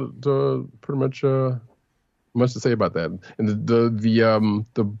much much to say about that. And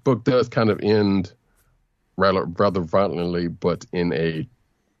the book does kind of end rather violently, but in a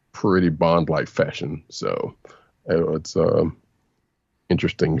pretty Bond-like fashion. So it's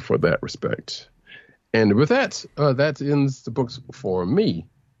interesting for that respect. And with that, that ends the books for me.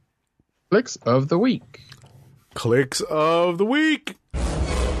 Clicks of the week. Clicks of the week.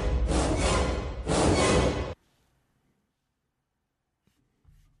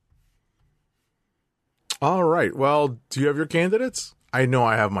 All right. Well, do you have your candidates? I know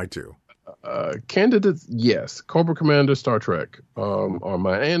I have my two. Candidates, yes. Cobra Commander, Star Trek are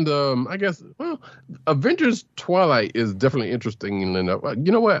mine. And I guess, well, Avengers Twilight is definitely interesting enough.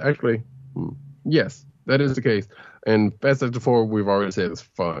 You know what? Actually, yes, that is the case. And Fast After 4, we've already said it's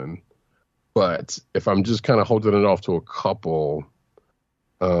fun. But if I'm just kind of holding it off to a couple,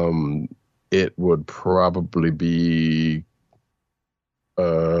 it would probably be...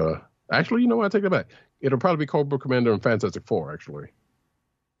 actually, you know what? I take that back. It'll probably be Cobra Commander and Fantastic Four, actually.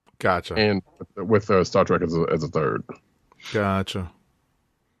 Gotcha. And with Star Trek as a third. Gotcha.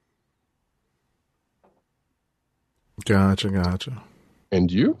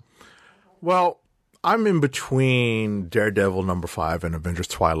 And you? Well, I'm in between Daredevil number 5 and Avengers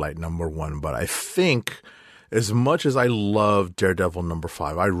Twilight number 1, but I think as much as I love Daredevil number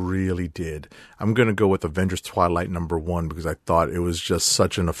 5, I really did, I'm going to go with Avengers Twilight number 1 because I thought it was just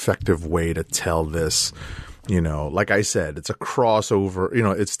such an effective way to tell this. Like I said, it's a crossover.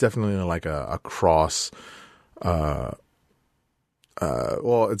 It's definitely like a cross. Let's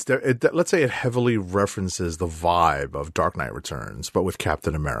say it heavily references the vibe of Dark Knight Returns, but with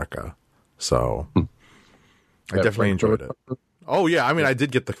Captain America. So I definitely enjoyed it. Oh yeah, I mean, I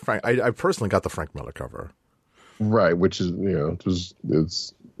did get the Frank. I personally got the Frank Miller cover. Right, which is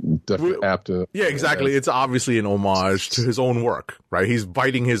it's definitely apt to. Yeah, exactly. It's obviously an homage to his own work, right? He's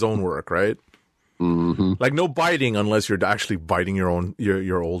biting his own work, right? Mm-hmm. Like no biting unless you're actually biting your own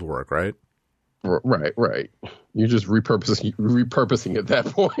your old work, right? Right. You're just repurposing at that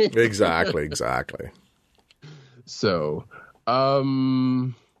point. Exactly. So,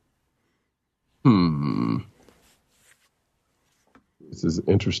 this is an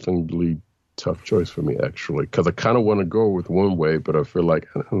interestingly tough choice for me, actually, because I kind of want to go with one way, but I feel like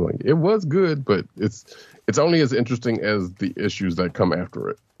it was good, but it's only as interesting as the issues that come after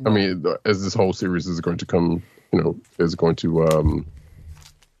it. I mean, as this whole series is going to come, is going to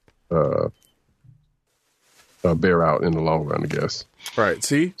bear out in the long run, I guess. Right.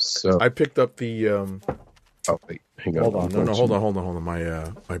 See, so I picked up the. Oh wait, hang on. Hold on. No, hold on.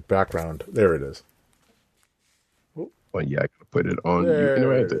 My background. There it is. Well, yeah, I gotta put it on.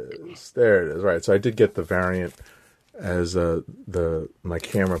 There it is. Right. So I did get the variant as my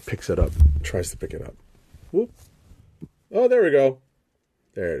camera picks it up, tries to pick it up. Whoop. Oh, there we go.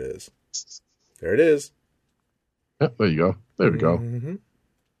 There it is. Yeah, there you go. There we go. Mm-hmm.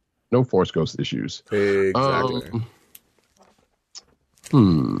 No Force Ghost issues. Exactly.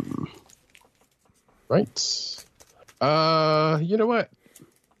 Right. You know what?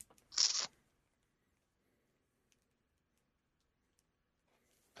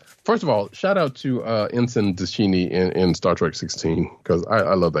 First of all, shout out to Ensign Dashini in Star Trek 16, because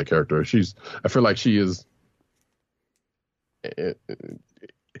I love that character. I feel like she is.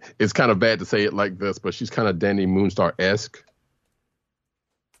 It's kind of bad to say it like this, but she's kind of Danny Moonstar-esque.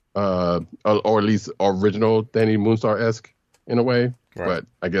 Or at least original Danny Moonstar-esque in a way. Right. But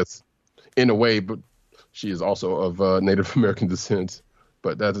I guess in a way, but she is also of Native American descent.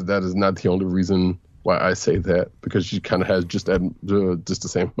 But that is not the only reason why I say that, because she kind of has just the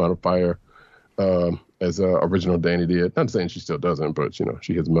same amount of fire as original Danny did. Not saying she still doesn't, but she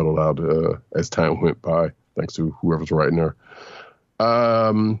has mellowed out as time went by, thanks to whoever's writing her.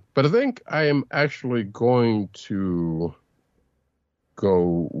 But I think I am actually going to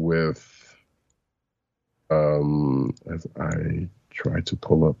go with, as I try to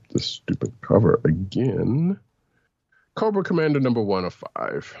pull up the stupid cover again, Cobra Commander number 1 of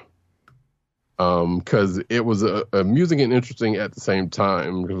 5. Because it was amusing and interesting at the same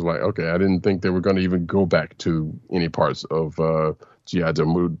time. It was like, okay, I didn't think they were going to even go back to any parts of G.I.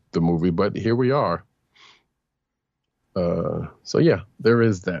 Joe the movie, but here we are. So yeah, there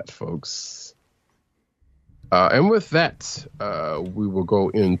is that, folks. And with that, we will go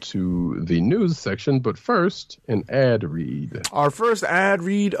into the news section, but first, an ad read. Our first ad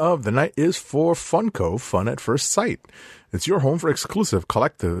read of the night is for Funko, Fun at First Sight. It's your home for exclusive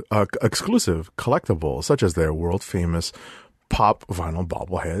collectibles, such as their world-famous pop vinyl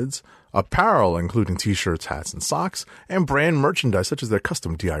bobbleheads, apparel, including t-shirts, hats, and socks, and brand merchandise, such as their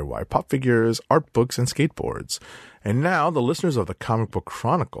custom DIY pop figures, art books, and skateboards. And now, the listeners of the Comic Book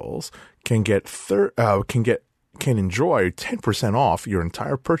Chronicles can enjoy 10% off your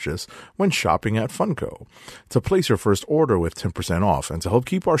entire purchase when shopping at Funko. To place your first order with 10% off and to help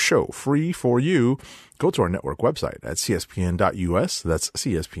keep our show free for you, go to our network website at cspn.us, that's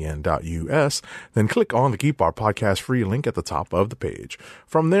cspn.us, then click on the Keep Our Podcast Free link at the top of the page.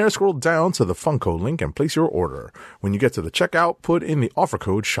 From there, scroll down to the Funko link and place your order. When you get to the checkout, put in the offer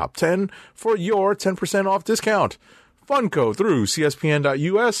code SHOP10 for your 10% off discount. Funko through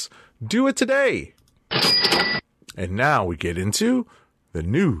cspn.us. Do it today! And now we get into the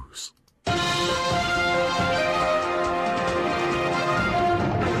news.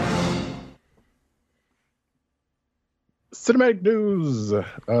 Cinematic news.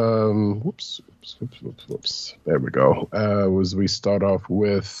 Whoops. There we go. As we start off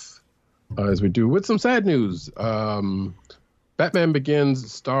with, as we do with some sad news. Batman Begins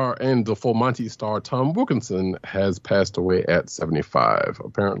star and the Full Monty star Tom Wilkinson has passed away at 75.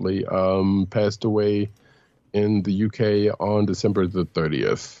 Apparently, passed away in the UK on December the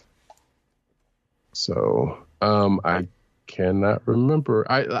 30th. So, I cannot remember.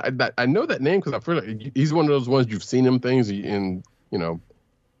 I know that name because I feel like he's one of those ones you've seen him things in,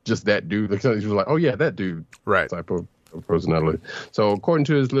 just that dude. Because you're like, oh yeah, that dude. Right. Type of personality. So according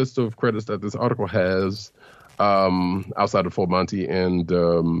to his list of credits that this article has, outside of Full Monty and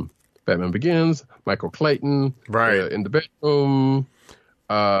Batman Begins, Michael Clayton, right, In the Bedroom.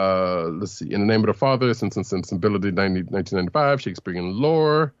 Let's see. In the Name of the Father, Sense and Sensibility, 1995, Shakespearean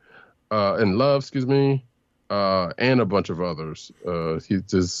Lore, and Love, and a bunch of others.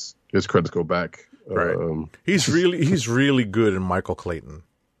 His credits go back. Right. He's really good in Michael Clayton.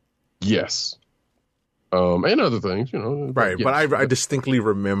 Yes. And other things, Right, yes. but I distinctly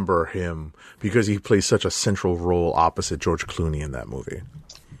remember him because he plays such a central role opposite George Clooney in that movie.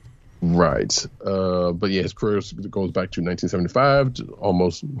 Right. But yeah, his career goes back to 1975,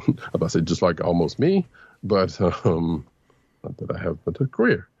 almost, I'm about to say just like Almost Me, but not that I have a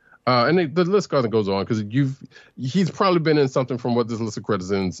career. And the list kind of goes on because he's probably been in something from what this list of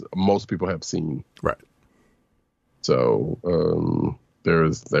credits ends most people have seen. Right. So there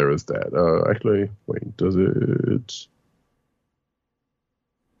is that. Actually, wait, does it?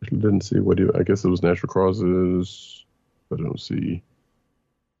 I didn't see what I guess it was natural causes. I don't see.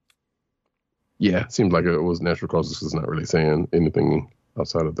 Yeah, it seems like it was natural causes because it's not really saying anything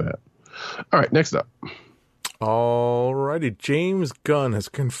outside of that. All right, next up. Alrighty, James Gunn has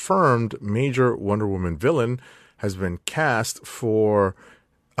confirmed major Wonder Woman villain has been cast for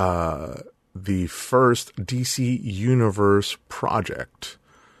the first DC Universe project.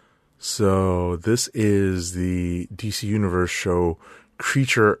 So this is the DC Universe show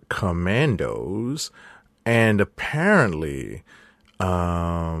Creature Commandos, and apparently,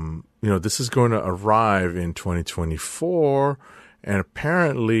 this is going to arrive in 2024. And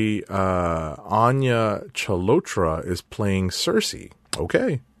apparently, Anya Chalotra is playing Cersei.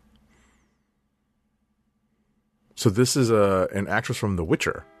 Okay. So this is an actress from The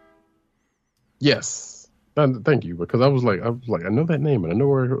Witcher. Yes. Thank you, because I was like, I know that name and I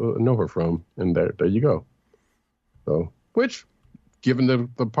know her from, and there you go. So, which, given the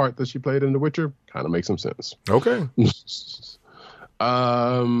part that she played in The Witcher, kind of makes some sense. Okay.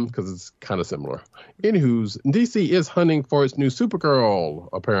 Because it's kind of similar. Anywho's, DC is hunting for its new Supergirl.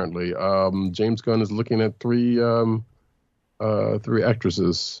 Apparently, James Gunn is looking at three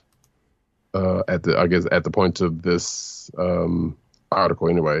actresses. At the point of this article,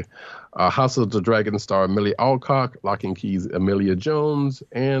 anyway. House of the Dragon star Millie Alcock, Lock and Key's Amelia Jones,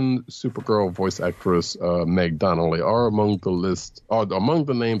 and Supergirl voice actress Meg Donnelly are among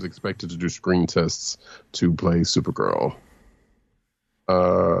the names expected to do screen tests to play Supergirl.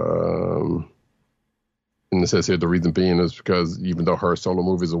 And it says here the reason being is because even though her solo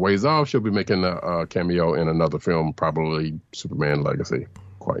movie is a ways off, she'll be making a cameo in another film, probably Superman Legacy,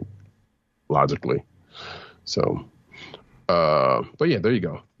 quite logically. So, but yeah, there you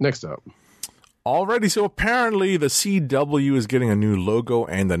go. Next up. Alrighty, so apparently the CW is getting a new logo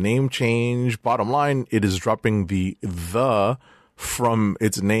and the name change. Bottom line, it is dropping the from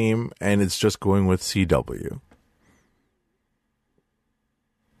its name and it's just going with CW.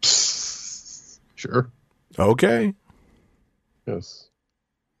 Sure. Okay. Yes.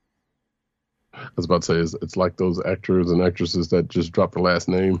 I was about to say, it's like those actors and actresses that just drop the last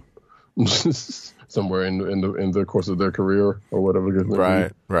name somewhere in the course of their career or whatever.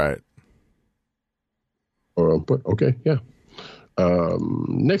 Right. But okay, yeah.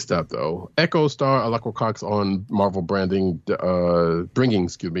 Next up, though, Echo star Alako Cox on Marvel bringing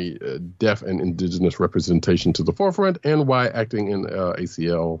deaf and indigenous representation to the forefront, and why acting in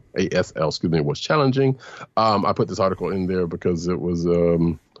ASL was challenging. I put this article in there because it was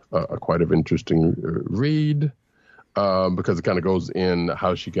a quite an interesting read, because it kind of goes in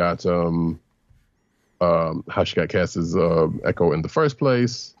how she got cast as Echo in the first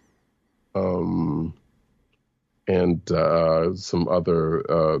place. And some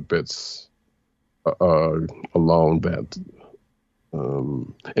other bits along that,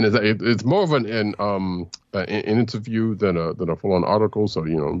 and it's more of an interview than a full on article. So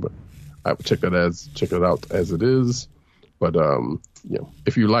but I would check it out as it is. But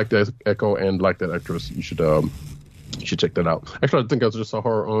if you like that Echo and like that actress, you should check that out. Actually, I think I just saw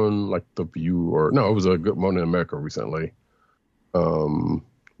her on like The View, it was a Good Morning America recently.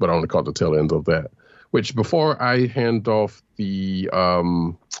 But I only caught the tail end of that. Which, before I hand off the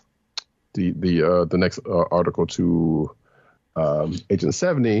next article to Agent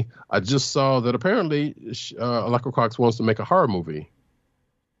 70, I just saw that apparently Alako Cox wants to make a horror movie.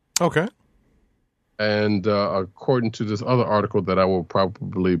 Okay. And according to this other article that I will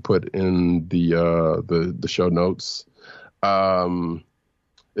probably put in the show notes,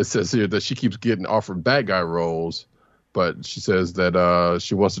 it says here that she keeps getting offered bad guy roles, but she says that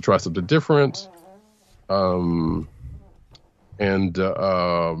she wants to try something different. Would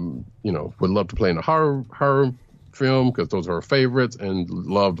love to play in a horror film because those are her favorites, and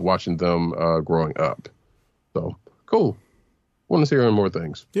loved watching them growing up. So cool. Want to see her in more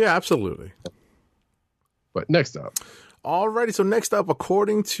things. Yeah, absolutely. But next up. Alrighty, so next up,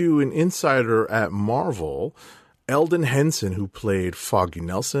 according to an insider at Marvel, Eldon Henson, who played Foggy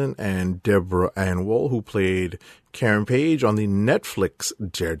Nelson, and Deborah Ann Woll, who played Karen Page on the Netflix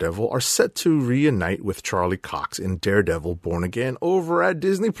Daredevil, are set to reunite with Charlie Cox in Daredevil Born Again over at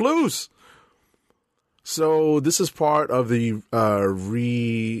Disney+. So this is part of the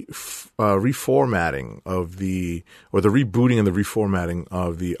reformatting of the rebooting and the reformatting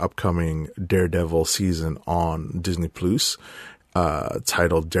of the upcoming Daredevil season on Disney+,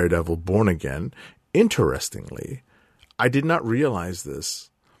 titled Daredevil Born Again. Interestingly, I did not realize this,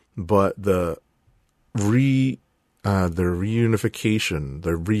 but the reunification,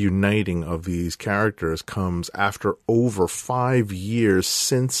 the reuniting of these characters comes after over 5 years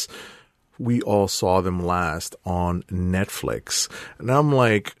since we all saw them last on Netflix. And I'm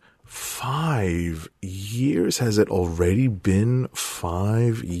like, 5 years? Has it already been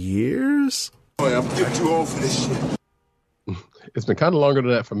 5 years? Boy, I'm getting too old for this shit. It's been kind of longer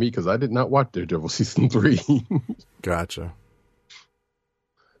than that for me because I did not watch Daredevil season 3. Gotcha.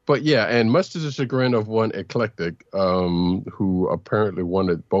 But yeah, and much to the chagrin of one eclectic, who apparently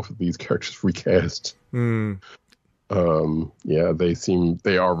wanted both of these characters recast. Mm. They are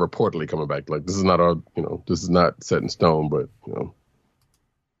reportedly coming back. Like, this is not set in stone, but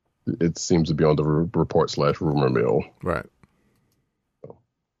it seems to be on the report/rumor mill. Right. So,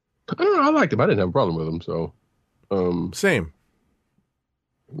 I don't know. I liked him. I didn't have a problem with him. So, same.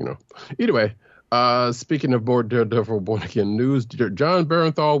 Either way, speaking of Daredevil Born Again news, John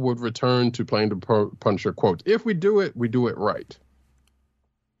Bernthal would return to playing the Punisher. Quote, "If we do it right."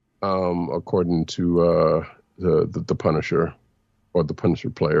 According to the Punisher, or the Punisher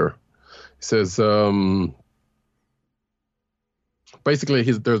player, he says basically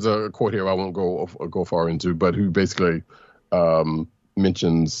there's a quote here I won't go far into, but who basically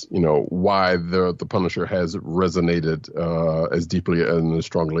mentions why the Punisher has resonated as deeply and as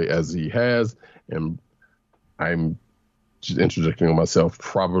strongly as he has, and I'm just interjecting on myself,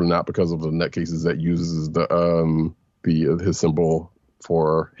 probably not because of the nutcases that uses his symbol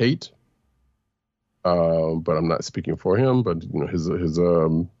for hate, but I'm not speaking for him. But his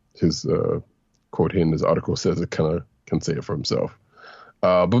quote here in this article says it kind of can say it for himself.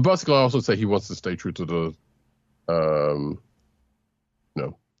 But basically, I also say he wants to stay true to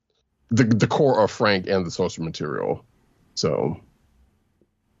the core of Frank and the source material. So,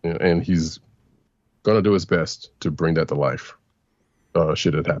 and he's going to do his best to bring that to life,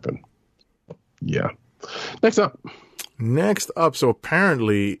 should it happen. Yeah. Next up. So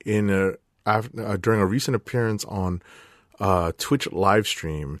apparently during a recent appearance on Twitch live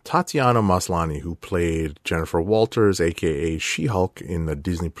stream, Tatiana Maslany, who played Jennifer Walters, aka She-Hulk in the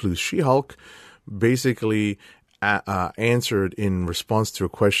Disney Plus She-Hulk, basically answered in response to a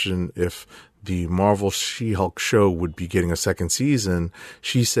question if the Marvel She-Hulk show would be getting a second season.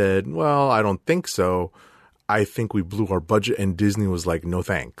 She said, well, I don't think so. I think we blew our budget, and Disney was like, no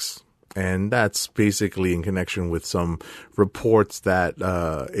thanks. And that's basically in connection with some reports that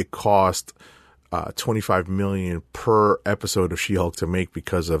it cost $25 million per episode of She-Hulk to make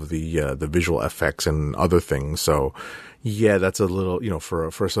because of the visual effects and other things. So, yeah, that's a little, for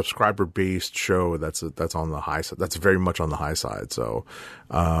a subscriber based show, that's on the high side. That's very much on the high side. So,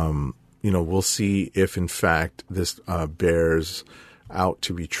 we'll see if in fact this bears out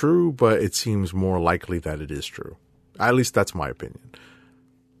to be true, but it seems more likely that it is true. At least that's my opinion.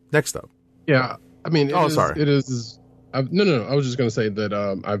 Next up. Yeah, I mean, sorry. It is. No. I was just going to say that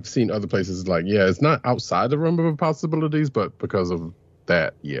I've seen other places like, yeah, it's not outside the realm of possibilities, but because of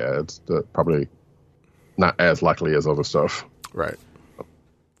that, yeah, it's probably not as likely as other stuff. Right.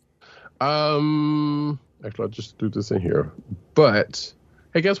 Actually, I'll just do this in here. But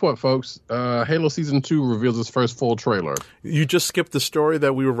hey, guess what, folks? Halo Season 2 reveals its first full trailer. You just skipped the story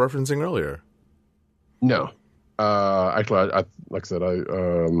that we were referencing earlier. No. Actually, I like I said, I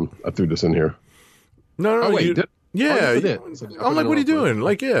threw this in here. No. Oh, wait. Yeah. I'm like, what are you doing?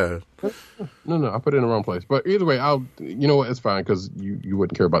 Like, yeah. No, I put it in the wrong place. But either way, you know what? It's fine because you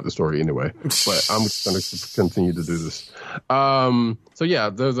wouldn't care about the story anyway. But I'm just going to continue to do this. So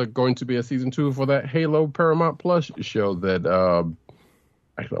yeah, there's going to be a season 2 for that Halo Paramount Plus show that,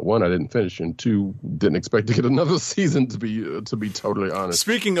 actually, 1, I didn't finish, and 2, didn't expect to get another season, to be totally honest.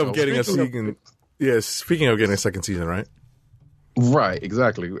 Speaking of getting a second season, right? Right,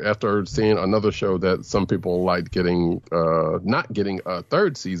 exactly. After seeing another show that some people liked not getting a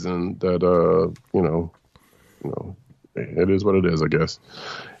third season, that it is what it is, I guess.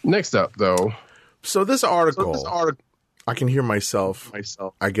 Next up, though. So this article, I can hear myself.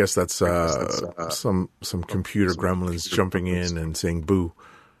 I guess that's some computer gremlins jumping in and saying boo.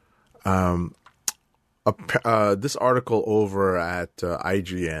 This article over at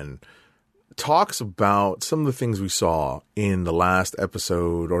IGN talks about some of the things we saw in the last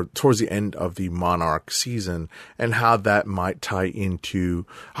episode or towards the end of the Monarch season and how that ties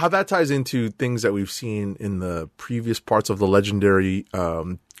into things that we've seen in the previous parts of the legendary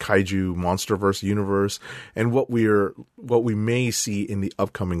kaiju monsterverse universe and what we may see in the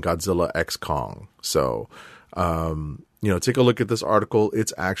upcoming Godzilla X Kong. So, take a look at this article.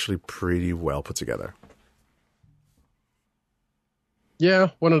 It's actually pretty well put together. Yeah,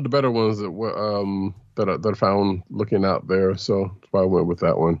 one of the better ones that I found looking out there, so that's why I went with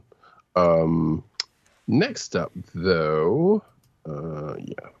that one. Next up, though,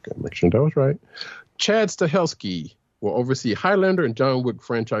 make sure that was right. Chad Stahelski will oversee Highlander and John Wick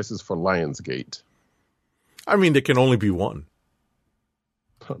franchises for Lionsgate. I mean, there can only be one.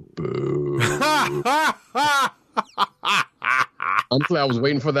 Boo. Honestly, I was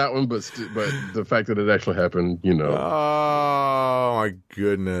waiting for that one, but the fact that it actually happened, Oh, my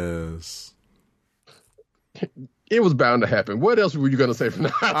goodness. It was bound to happen. What else were you going to say from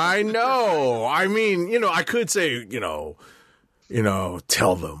that? I know. I mean, I could say, tell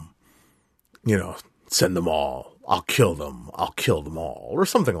them, send them all. I'll kill them. I'll kill them all. Or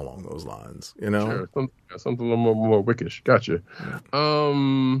something along those lines, Sure, something a little more wickish. Gotcha.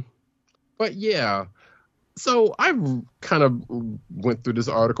 But yeah. So I kind of went through this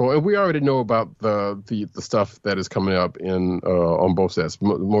article, and we already know about the stuff that is coming up on both sets,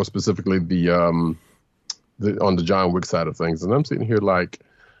 more specifically the on the John Wick side of things. And I'm sitting here like,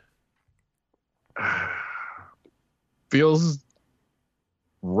 feels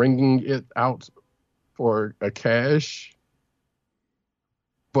wringing it out for a cash.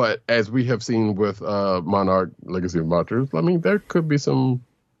 But as we have seen with Monarch Legacy of Monsters, I mean, there could be some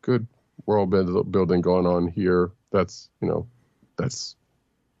good world building going on here. That's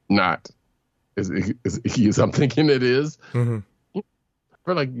not as icky as I'm thinking it is. Mm-hmm. I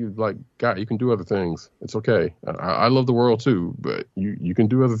feel like God, you can do other things. It's okay. I love the world too, but you can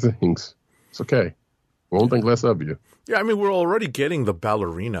do other things. It's okay. I won't think less of you. Yeah, I mean, we're already getting the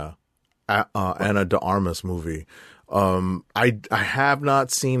ballerina Ana de Armas movie. I have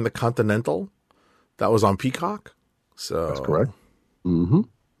not seen The Continental. That was on Peacock. So That's correct. Mm-hmm.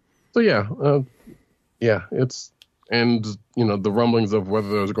 So yeah, it's, and the rumblings of whether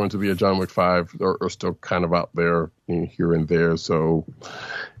there's going to be a John Wick 5 are still kind of out there, here and there. So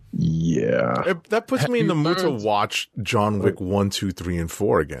yeah, that puts me in the mood to watch John Wick 1, 2, 3, and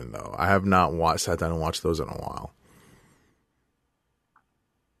 4 again. Though I have not sat down and watched those in a while.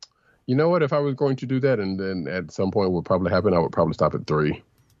 You know what? If I was going to do that, and then at some point would probably happen, I would probably stop at 3.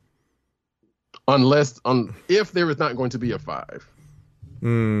 If there is not going to be a 5.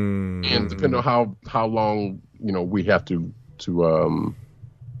 And depending on how long, we have to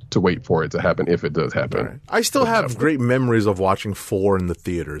wait for it to happen, if it does happen. Right. I still have great memories of watching 4 in the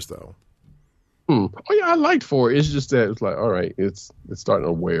theaters, though. Oh yeah, I liked 4. It's just that it's like, all right, it's starting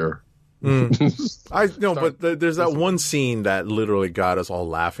to wear. I know, but there's that one scene that literally got us all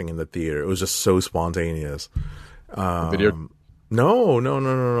laughing in the theater. It was just so spontaneous. Video?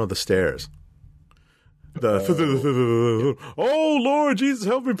 No, the stairs. Oh Lord Jesus,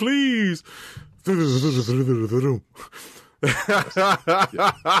 help me, please. It was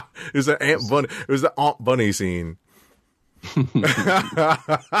the Aunt Bunny. It was the Aunt Bunny scene.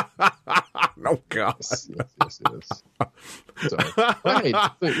 No God. Yes. So, hey,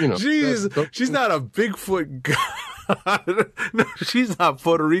 she's not a Bigfoot god. No, she's not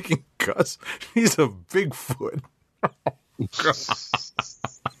Puerto Rican, Gus. She's a Bigfoot.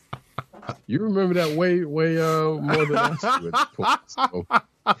 You remember that way more than I do at this point, so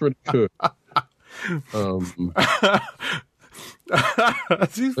pretty good.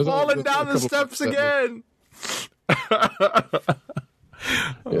 She's falling down the steps again.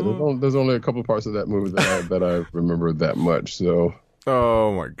 There's only a couple of parts of that movie that I remember that much. So.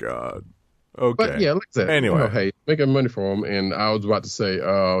 Oh my God. Okay. But yeah, like I said, anyway, hey, making money for them. And I was about to say,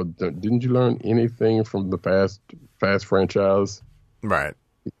 didn't you learn anything from the Fast franchise? Right.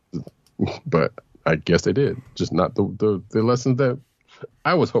 But I guess they did. Just not the lessons that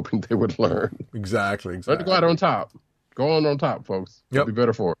I was hoping they would learn. Exactly. Learn to go out on top. Go on top, folks. It'll be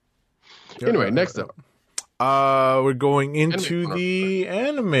better for it. Anyway, next up. We're going into the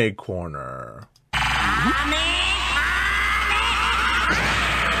anime corner.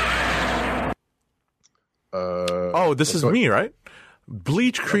 This is me, right?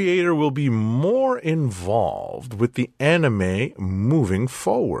 Bleach creator will be more involved with the anime moving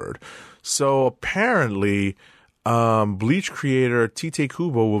forward. So apparently, Bleach creator Tite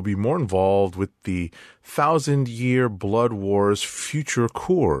Kubo will be more involved with the 1,000-Year Blood Wars future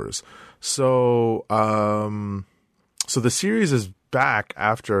cours. So, so the series is back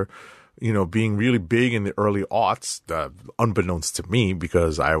after, being really big in the early aughts, unbeknownst to me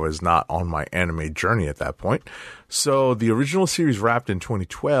because I was not on my anime journey at that point. So the original series wrapped in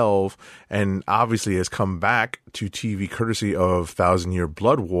 2012 and obviously has come back to TV courtesy of 1,000-Year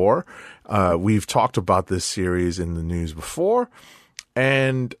Blood War. We've talked about this series in the news before,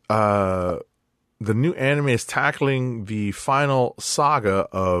 and the new anime is tackling the final saga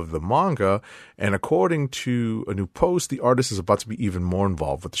of the manga, and according to a new post, the artist is about to be even more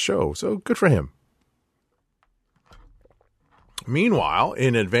involved with the show. So good for him. Meanwhile,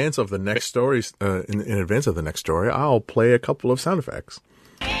 in advance of the next story, I'll play a couple of sound effects.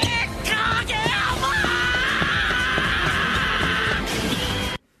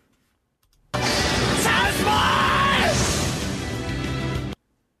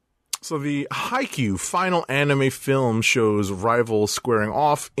 So the Haikyuu final anime film shows rivals squaring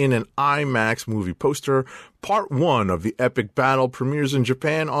off in an IMAX movie poster. Part 1 of the epic battle premieres in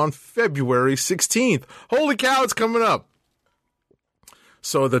Japan on February 16th. Holy cow, it's coming up!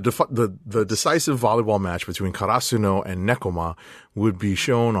 So the decisive volleyball match between Karasuno and Nekoma would be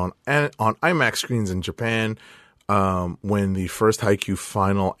shown on IMAX screens in Japan when the first Haikyuu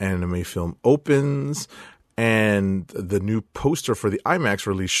final anime film opens. And the new poster for the IMAX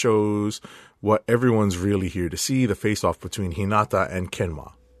release shows what everyone's really here to see, the face-off between Hinata and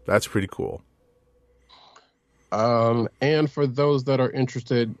Kenma. That's pretty cool. And for those that are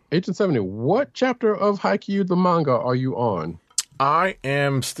interested, Agent 70, what chapter of Haikyuu the manga are you on? I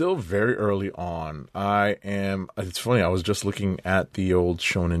am still very early on. It's funny, I was just looking at the old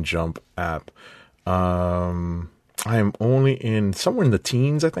Shonen Jump app. I am only in somewhere in the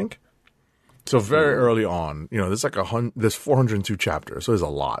teens, I think. So very early on, there's there's 402 chapters, so there's a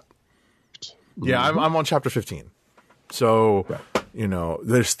lot. Yeah, I'm on chapter 15. So,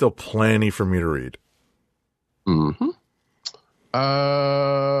 there's still plenty for me to read. Mm-hmm.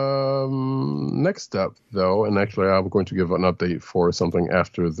 Next up, though, and actually I'm going to give an update for something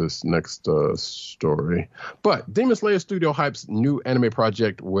after this next story. But Demon Slayer Studio hypes new anime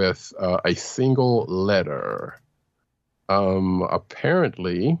project with a single letter.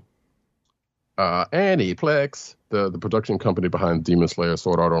 Apparently, Aniplex, the production company behind Demon Slayer,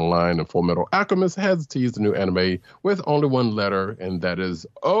 Sword Art Online, and Full Metal Alchemist, has teased a new anime with only one letter, and that is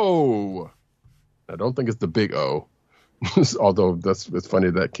O. I don't think it's the big O. Although it's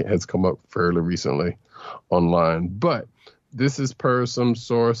funny that has come up fairly recently online. But this is per some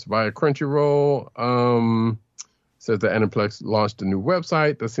source via Crunchyroll. Says that Aniplex launched a new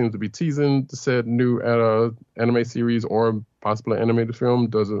website that seems to be teasing the said new anime series or possibly animated film.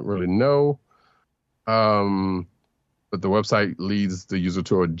 Doesn't really know. But the website leads the user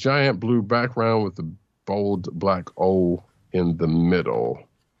to a giant blue background with a bold black O in the middle.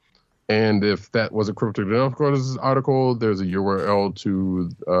 And if that wasn't cryptic enough, go to this article. There's a URL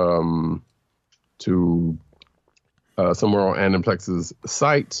to somewhere on Aniplex's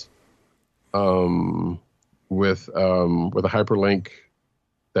site with a hyperlink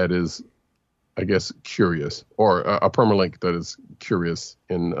that is, I guess, curious, or a permalink that is curious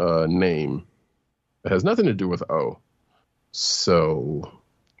in name. It has nothing to do with O. So,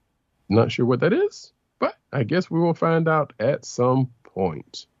 not sure what that is, but I guess we will find out at some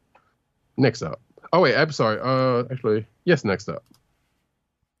point. Next up. Oh, wait, I'm sorry. Actually, yes, next up.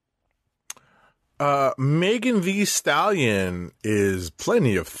 Megan Thee Stallion is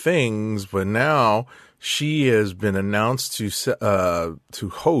plenty of things, but now she has been announced to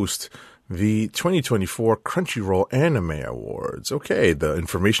host the 2024 Crunchyroll Anime Awards. Okay, the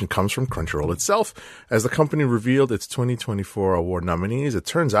information comes from Crunchyroll itself. As the company revealed its 2024 award nominees, it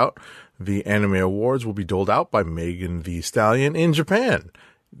turns out the Anime Awards will be doled out by Megan Thee Stallion in Japan.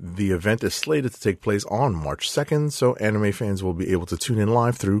 The event is slated to take place on March 2nd, so anime fans will be able to tune in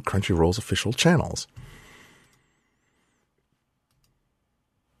live through Crunchyroll's official channels.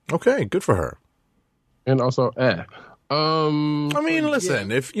 Okay, good for her. And also, I mean,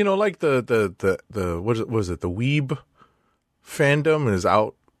 listen, if you know, like the what was it? The Weeb fandom is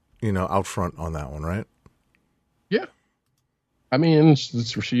out front on that one, right? Yeah. I mean, she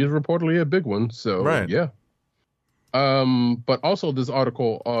is reportedly a big one, so right. Yeah. But also this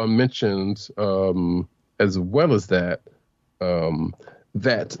article mentions, as well as that,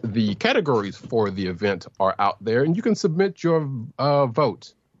 that the categories for the event are out there, and you can submit your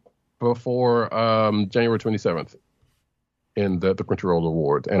vote before January 27th in the Crunchyroll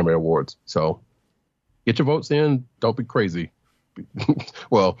Awards, Anime Awards. So get your votes in. Don't be crazy.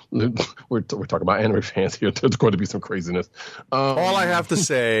 Well, we're talking about anime fans here. There's going to be some craziness. All I have to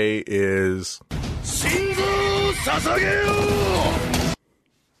say is... I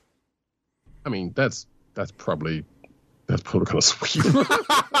mean, that's probably gonna sweep.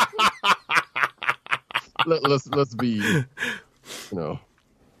 Let's be,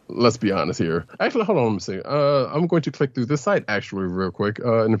 let's be honest here. Actually, hold on, let me see. I'm going to click through this site actually real quick.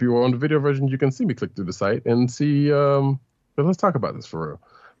 And if you are on the video version, you can see me click through the site and see. But let's talk about this for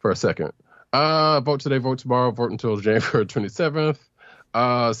a second. Vote today, vote tomorrow, vote until January 27th.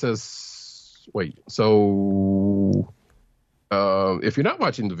 Says. Wait, so if you're not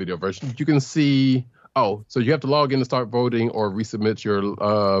watching the video version, you can see, so you have to log in to start voting or resubmit your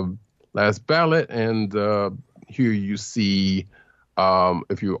last ballot. And here you see,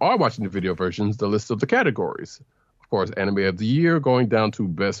 if you are watching the video versions, the list of the categories. Of course, Anime of the Year going down to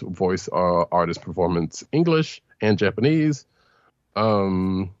Best Voice Artist Performance English and Japanese.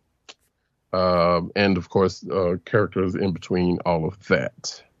 And of course, characters in between all of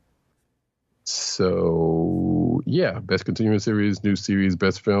that. So yeah, best continuing series, new series,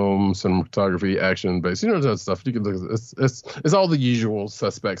 best film, cinematography, action, based, that stuff. You can look. It's all the usual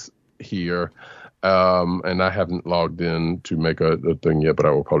suspects here. And I haven't logged in to make a thing yet, but I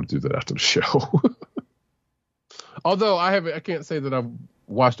will probably do that after the show. Although I can't say that I've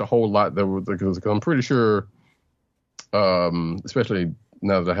watched a whole lot because I'm pretty sure, especially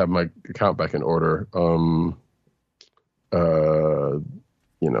now that I have my account back in order, I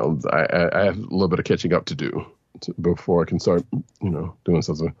have a little bit of catching up to do before I can start, doing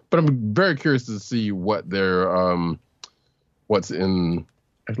something. But I'm very curious to see what their, what's in.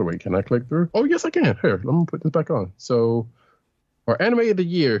 Actually, wait, can I click through? Oh, yes, I can. Here, let me put this back on. So, for Anime of the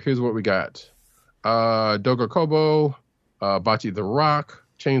Year, here's what we got: Doga Kobo, Bachi the Rock,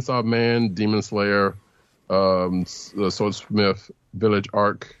 Chainsaw Man, Demon Slayer, Swordsmith Village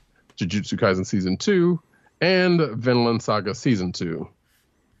Arc, Jujutsu Kaisen Season 2, and Vinland Saga Season 2.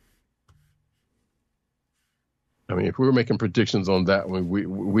 I mean, if we were making predictions on that one,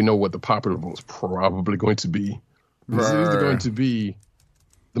 we know what the popular vote's probably going to be. This is either going to be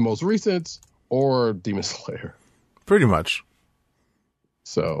the most recent or Demon Slayer. Pretty much.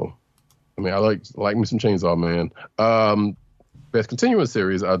 So, I mean, I like me some Chainsaw Man. Best continuing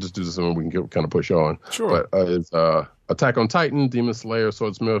series, I'll just do this one we can kind of push on. Sure. But it's Attack on Titan, Demon Slayer,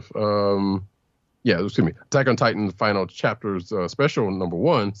 Swordsmith. Attack on Titan final chapters, special number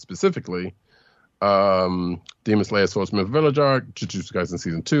 1 specifically. Demon Slayer, Swordsmith, Village Arc, Jujutsu Kaisen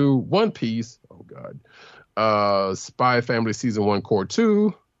season 2, One Piece. Oh God. Spy Family season 1, core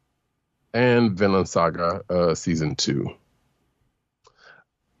 2, and Vinland Saga season 2.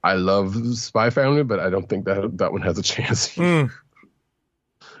 I love Spy Family, but I don't think that one has a chance.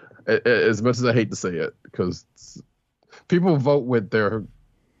 As much as I hate to say it, because people vote with their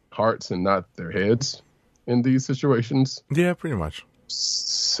hearts and not their heads in these situations. Yeah, pretty much.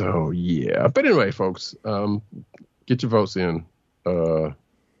 So, yeah. But anyway, folks, get your votes in.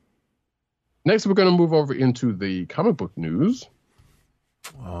 Next, we're going to move over into the comic book news.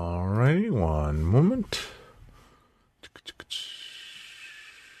 All righty, one moment.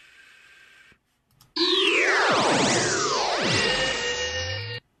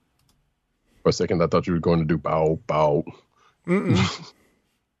 For a second, I thought you were going to do bow, bow.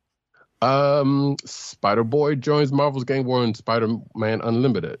 Spider-Boy joins Marvel's Gang War in Spider-Man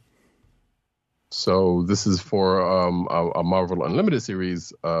Unlimited. So this is for a Marvel Unlimited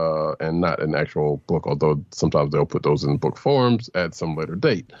series and not an actual book, although sometimes they'll put those in book forms at some later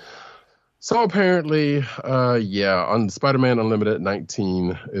date. So apparently, on Spider-Man Unlimited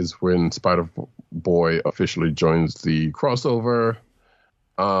 19 is when Spider-Boy officially joins the crossover.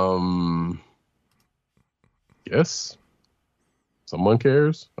 Yes. Someone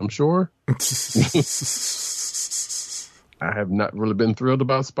cares, I'm sure. I have not really been thrilled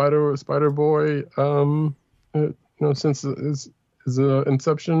about Spider-Boy, since his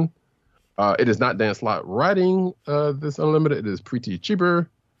inception. It is not Dan Slott writing this Unlimited. It is Preeti Chiber,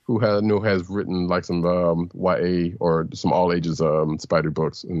 who has written like some YA or some all ages Spider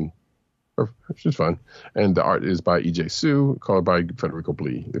books, and she's fun. And the art is by E.J. Sue, colored by Federico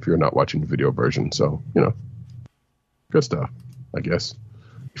Blee. If you're not watching the video version, so good stuff, I guess.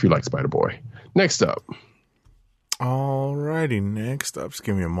 If you like Spider-Boy. Next up. Alrighty, next up. Just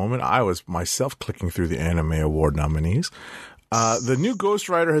give me a moment. I was myself clicking through the Anime Award nominees. The new Ghost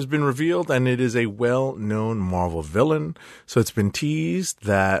Rider has been revealed, and it is a well-known Marvel villain. So it's been teased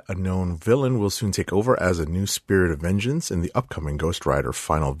that a known villain will soon take over as a new Spirit of Vengeance in the upcoming Ghost Rider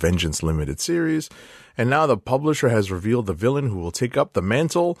Final Vengeance limited series. And now the publisher has revealed the villain who will take up the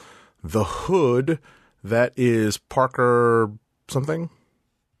mantle, the Hood, that is Parker something?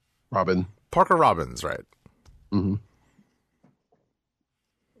 Parker Robbins, right? Mm-hmm.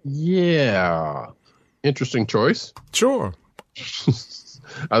 Yeah. Interesting choice. Sure.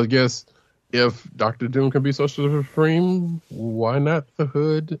 I guess if Dr. Doom can be Social Supreme, why not the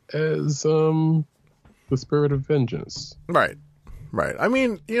Hood as the Spirit of Vengeance? Right. I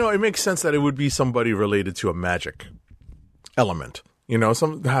mean, it makes sense that it would be somebody related to a magic element.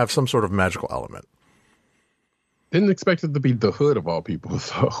 Have some sort of magical element. Didn't expect it to be the Hood of all people,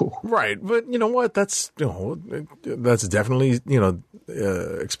 though. Right, but you know what? That's definitely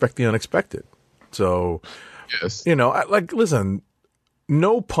expect the unexpected. So, yes, listen,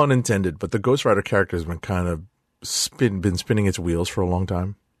 no pun intended, but the Ghost Rider character has been kind of been spinning its wheels for a long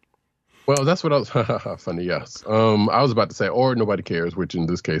time. Well, that's what I was funny. Yes, I was about to say, or nobody cares, which in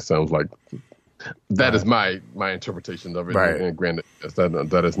this case sounds like. That is my interpretation of it. Right. And granted,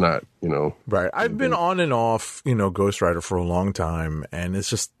 that is not, Right. I've been on and off, Ghost Rider for a long time, and it's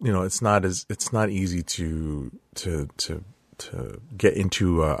just, it's not easy to get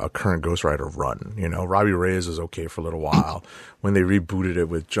into a current Ghost Rider run. Robbie Reyes was okay for a little while. When they rebooted it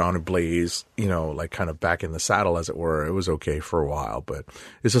with Johnny Blaze, kind of back in the saddle, as it were, it was okay for a while, but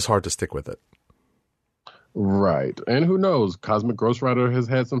it's just hard to stick with it. Right. And who knows? Cosmic Ghost Rider has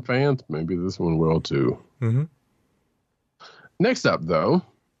had some fans. Maybe this one will too. Mm-hmm. Next up, though,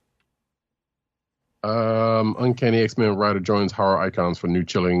 Uncanny X-Men writer joins horror icons for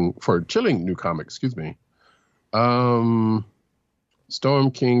chilling new comic. Excuse me. Storm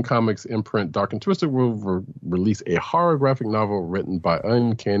King Comics imprint Dark and Twisted will release a horror graphic novel written by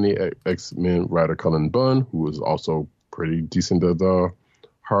Uncanny X-Men writer Cullen Bunn, who is also pretty decent at the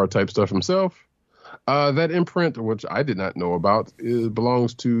horror type stuff himself. That imprint, which I did not know about,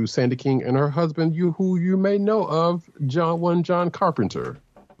 belongs to Sandy King and her husband, who you may know of, John Carpenter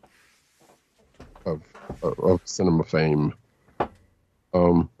of cinema fame.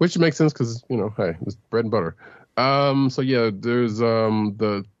 Which makes sense because, hey, it's bread and butter. So yeah, there's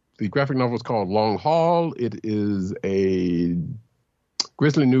the graphic novel is called Long Haul. It is a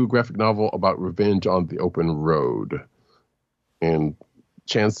Grizzly new graphic novel about revenge on the open road. And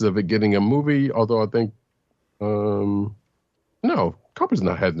chances of it getting a movie, although I think, no,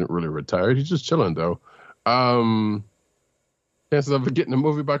 Carpenter's hasn't really retired. He's just chilling, though. Chances of it getting a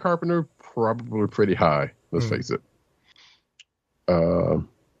movie by Carpenter, probably pretty high. Let's face it. Yeah.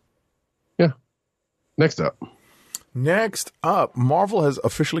 Next up, Marvel has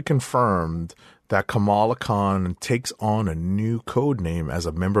officially confirmed that Kamala Khan takes on a new code name as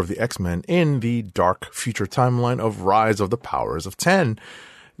a member of the X-Men in the dark future timeline of Rise of the Powers of 10.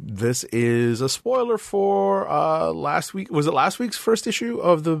 This is a spoiler for last week. Was it last week's first issue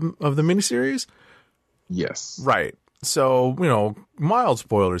of the miniseries? Yes. Right. So, mild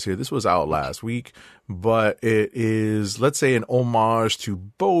spoilers here. This was out last week, but it is, let's say, an homage to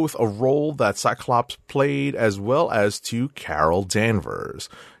both a role that Cyclops played as well as to Carol Danvers.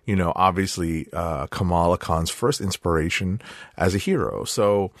 Obviously, Kamala Khan's first inspiration as a hero.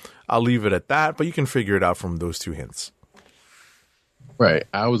 So I'll leave it at that, but you can figure it out from those two hints. Right.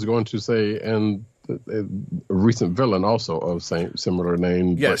 I was going to say, and a recent villain also of similar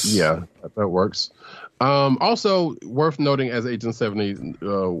name. Yes. But yeah, that works. Also worth noting, as Agent 70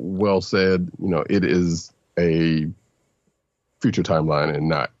 well said, it is a future timeline and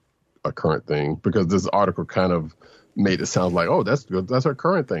not a current thing, because this article kind of made it sound like, oh, that's good, that's our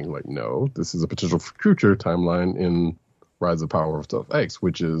current thing. Like, no, this is a potential future timeline in Rise of the Power of X,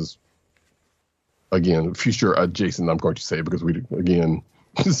 which is, again, future adjacent, I'm going to say, because we don't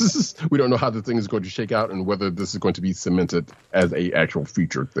know how the thing is going to shake out and whether this is going to be cemented as a actual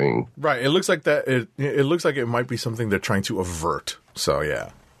future thing. Right. It looks like that. It looks like it might be something they're trying to avert. So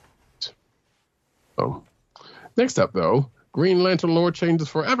yeah. Oh, next up though, Green Lantern lore changes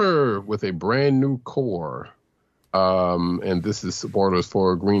forever with a brand new core. And this is spoilers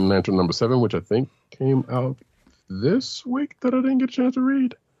for Green Lantern number 7, which I think came out this week that I didn't get a chance to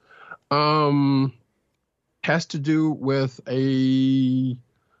read. Has to do with I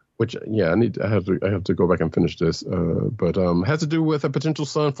have to go back and finish this. But has to do with a potential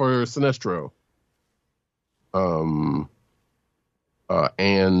son for Sinestro. And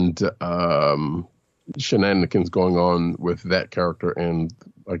shenanigans going on with that character and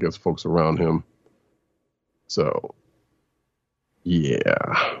I guess folks around him. So,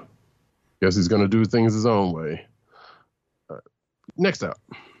 yeah. Guess he's going to do things his own way. Next up.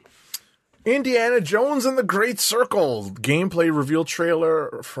 Indiana Jones and the Great Circle gameplay reveal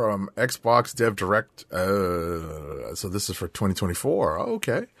trailer from Xbox Dev Direct. So this is for 2024. Oh,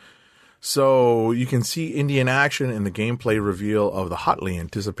 okay. So you can see Indy in action in the gameplay reveal of the hotly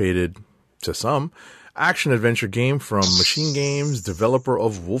anticipated, to some, action-adventure game from Machine Games, developer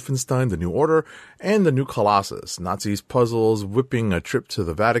of Wolfenstein: The New Order, and The New Colossus, Nazis, puzzles, whipping a trip to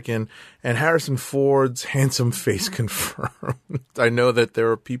the Vatican, and Harrison Ford's handsome face confirmed. I know that there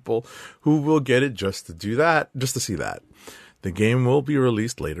are people who will get it just to do that, just to see that. The game will be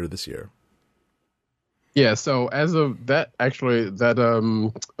released later this year. Yeah, so as of that, actually, that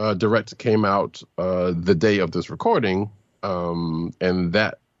direct came out the day of this recording, and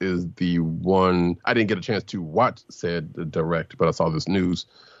that is the one I didn't get a chance to watch said direct, but I saw this news,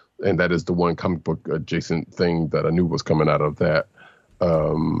 and that is the one comic book adjacent thing that I knew was coming out of that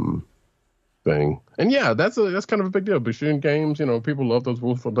thing. And yeah, that's kind of a big deal. Machine Games, people love those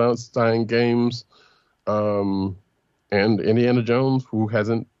Wolfenstein games, and Indiana Jones, who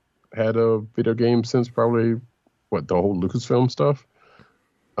hasn't had a video game since probably the whole Lucasfilm stuff.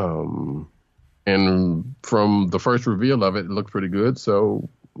 And from the first reveal of it, it looked pretty good. So,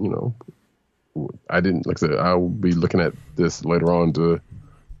 I didn't, like I said, I'll be looking at this later on to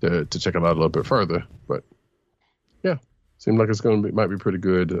check it out a little bit further. But yeah, seemed like it's might be pretty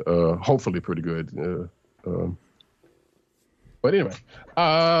good. Hopefully pretty good. But anyway,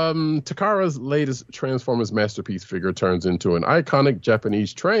 Takara's latest Transformers masterpiece figure turns into an iconic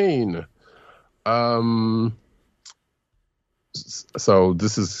Japanese train. So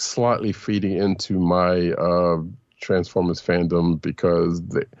this is slightly feeding into my Transformers fandom because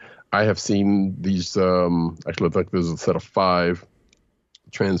I have seen these. Actually, I think there's a set of 5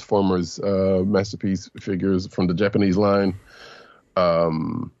 Transformers masterpiece figures from the Japanese line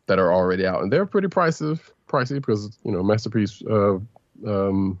that are already out, and they're pretty pricey because masterpiece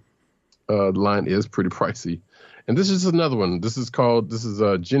line is pretty pricey. And this is another one. This is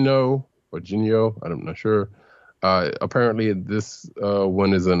Jinno or Jinyo. I'm not sure. Apparently, this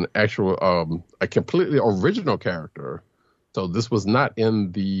one is an actual, a completely original character. So this was not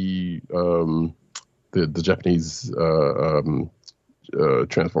in the Japanese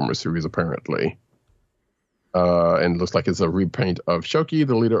Transformers series, apparently. And it looks like it's a repaint of Shoki,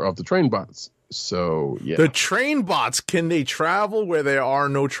 the leader of the Trainbots. So yeah, The train bots, can they travel where there are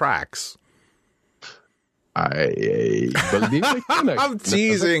no tracks? I believe they can. I'm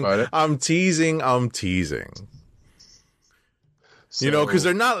teasing. I'm teasing. So, You know, because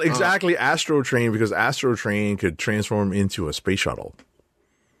they're not exactly Astro Train, because Astro Train could transform into a space shuttle.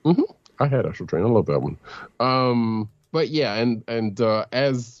 Mm-hmm. I had Astro Train. I love that one. But yeah, and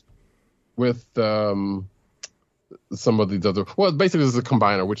as with some of these other, well, basically it's a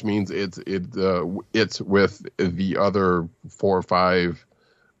combiner, which means it's with the other 4 or 5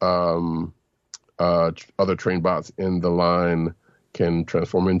 other train bots in the line can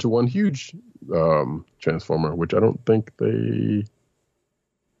transform into one huge transformer, which I don't think they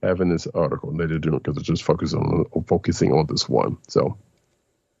have in this article. They didn't, because it's just focusing on this one. So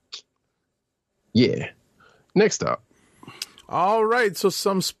yeah. Next up. All right, so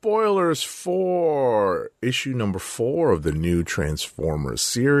some spoilers for issue number 4 of the new Transformers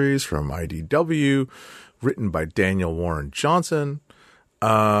series from IDW, written by Daniel Warren Johnson.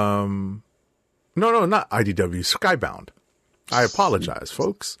 No, not IDW, Skybound. I apologize,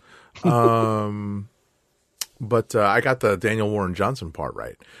 folks. But I got the Daniel Warren Johnson part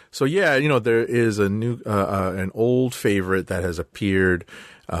right. So yeah, you know, there is a new, an old favorite that has appeared.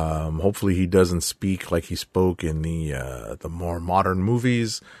 Hopefully he doesn't speak like he spoke in the more modern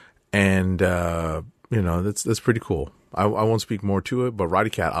movies. And, you know, that's pretty cool. I won't speak more to it, but Roddy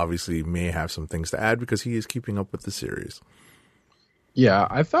Cat obviously may have some things to add because he is keeping up with the series. Yeah,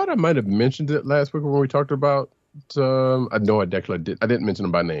 I thought I might have mentioned it last week when we talked about, I know I did. I didn't mention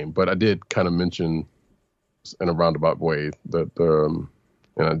him by name, but I did kind of mention in a roundabout way that,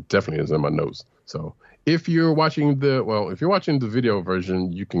 and it definitely is in my notes. So if you're watching the video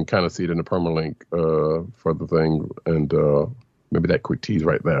version, you can kind of see it in the permalink for the thing, and maybe that quick tease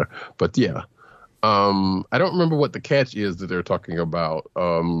right there. But yeah, I don't remember what the catch is that they're talking about,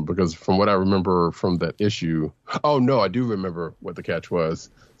 because from what I remember from that issue, oh no, I do remember what the catch was.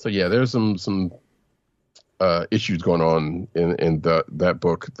 So yeah, there's some issues going on in that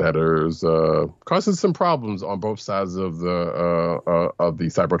book that is causing some problems on both sides of the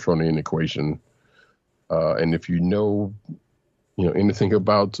Cybertronian equation. And if you know anything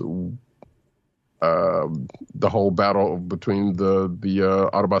about the whole battle between the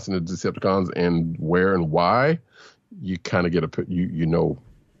Autobots and the Decepticons and where and why, you kind of get you know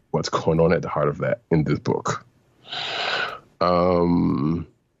what's going on at the heart of that in this book.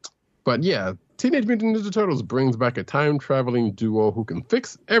 But yeah, Teenage Mutant Ninja Turtles brings back a time-traveling duo who can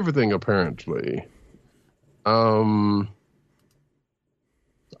fix everything, apparently.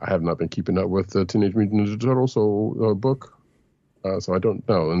 I have not been keeping up with the Teenage Mutant Ninja Turtles book, so I don't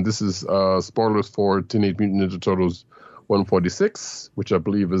know. And this is spoilers for Teenage Mutant Ninja Turtles 146, which I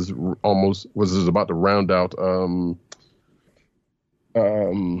believe is about to round out.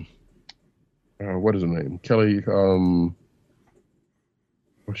 What is her name? Kelly. Oh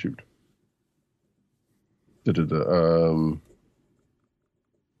shoot. The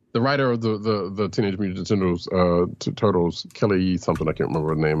writer of the Teenage Mutant Ninja Turtles, Kelly something, I can't remember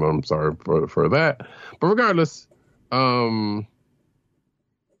her name. I'm sorry for that. But regardless,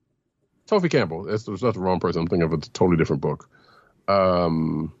 Sophie Campbell. That's the wrong person. I'm thinking of a totally different book.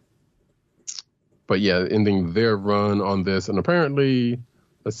 But yeah, ending their run on this, and apparently,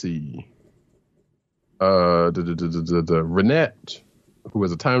 let's see, Renette, who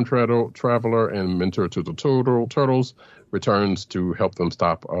is a time traveler and mentor to the Turtles, returns to help them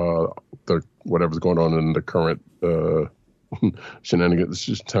stop whatever's going on in the current shenanigans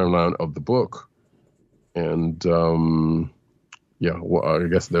timeline of the book. And yeah, well, I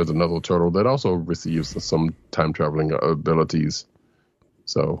guess there's another turtle that also receives some time traveling abilities.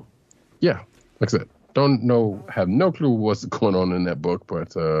 So yeah, like I said, have no clue what's going on in that book,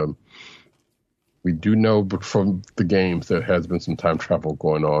 but we do know from the games there has been some time travel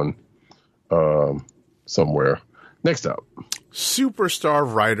going on somewhere. Next up.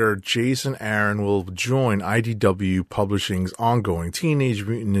 Superstar writer Jason Aaron will join IDW Publishing's ongoing Teenage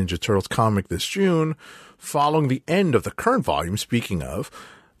Mutant Ninja Turtles comic this June, following the end of the current volume, speaking of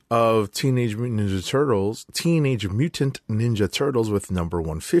Teenage Mutant Ninja Turtles with number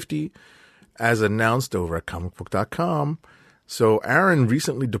 150, as announced over at comicbook.com. So Aaron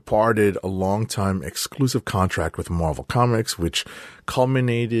recently departed a long-time exclusive contract with Marvel Comics, which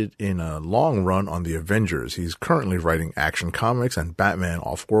culminated in a long run on the Avengers. He's currently writing Action Comics and Batman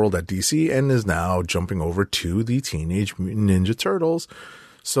Off-World at DC, and is now jumping over to the Teenage Mutant Ninja Turtles.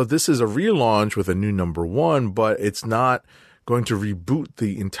 So this is a relaunch with a new number 1, but it's not going to reboot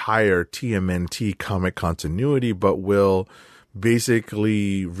the entire TMNT comic continuity, but will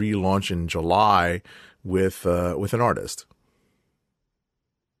basically relaunch in July with an artist.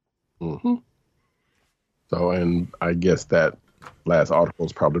 Mm-hmm. So, and I guess that last article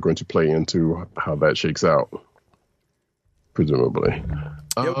is probably going to play into how that shakes out, presumably.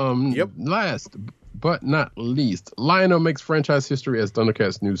 Yep. Last but not least, Lionel makes franchise history as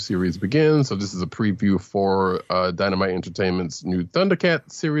Thundercats new series begins. So this is a preview for Dynamite Entertainment's new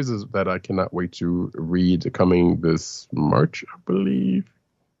Thundercat series that I cannot wait to read, coming this March, I believe.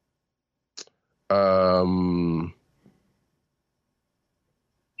 I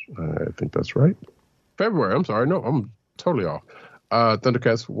think that's right. February. I'm sorry. No, I'm totally off.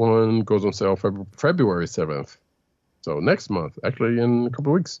 Thundercats 1 goes on sale February 7th. So next month, actually in a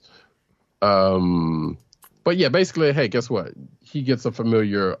couple of weeks. But yeah, basically, hey, guess what? He gets a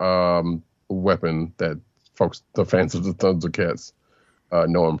familiar weapon that folks, the fans of the Thundercats,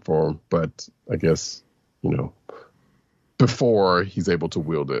 know him for. But I guess, before he's able to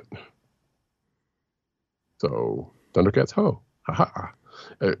wield it. So Thundercats, ho. Ha ha.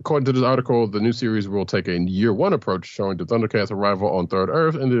 According to this article, the new series will take a year one approach, showing the Thundercats' arrival on Third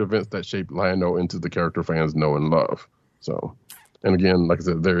Earth and the events that shaped Lion-O into the character fans know and love. So, and again, like I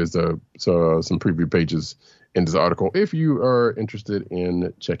said, there is some preview pages in this article if you are interested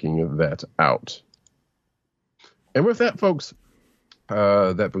in checking that out. And with that, folks,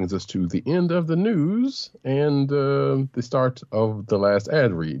 that brings us to the end of the news and the start of the last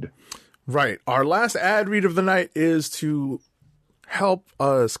ad read. Right. Our last ad read of the night is to help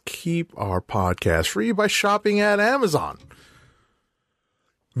us keep our podcast free by shopping at Amazon.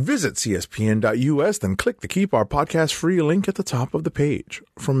 Visit cspn.us, then click the Keep Our Podcast Free link at the top of the page.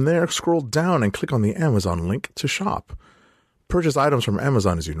 From there, scroll down and click on the Amazon link to shop. Purchase items from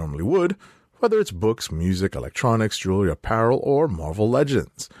Amazon as you normally would, whether it's books, music, electronics, jewelry, apparel, or Marvel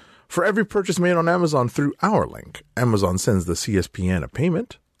Legends. For every purchase made on Amazon through our link, Amazon sends the CSPN a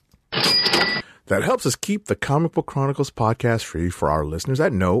payment that helps us keep the Comic Book Chronicles podcast free for our listeners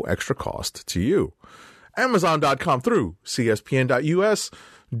at no extra cost to you. Amazon.com through CSPN.us.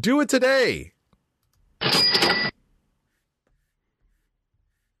 Do it today.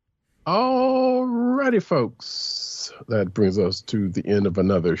 Alrighty, folks. That brings us to the end of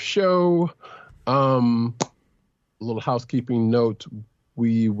another show. A little housekeeping note.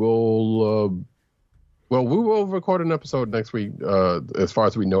 We will record an episode next week, as far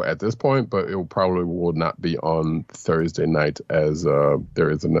as we know at this point, but it probably will not be on Thursday night as there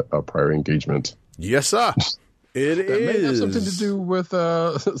is a prior engagement. Yes, sir. It that is. may have something to do with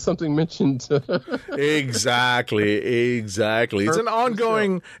something mentioned. Exactly. It's an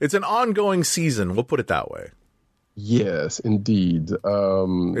ongoing season. We'll put it that way. Yes, indeed.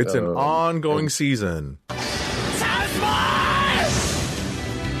 It's an ongoing season.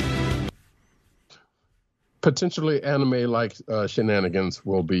 Potentially anime-like shenanigans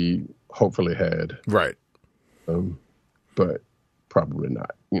will be hopefully had. Right. But probably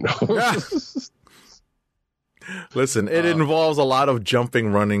not, Listen, it involves a lot of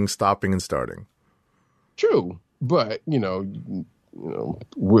jumping, running, stopping, and starting. True, but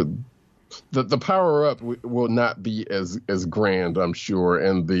with the power up will not be as grand, I'm sure,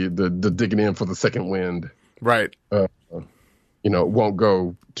 and the digging in for the second wind, right? Won't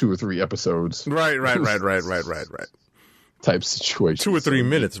go 2 or 3 episodes, right. Type situation, 2 or 3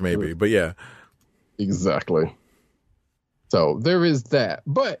 minutes maybe, but yeah, exactly. So there is that.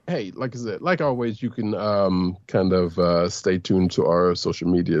 But hey, like I said, like always, you can kind of stay tuned to our social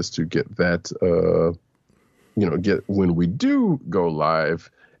medias to get that, get when we do go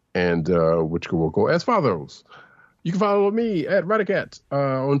live, and which will go as follows. You can follow me at Radicat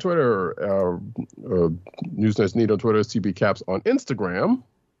on Twitter, Newsnet's Need on Twitter, CB Caps on Instagram,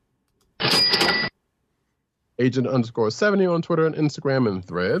 Agent_70 on Twitter and Instagram, and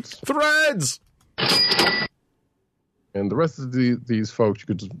Threads. And the rest of these folks, you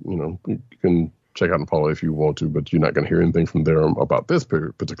could just, you can check out and follow if you want to, but you're not going to hear anything from there about this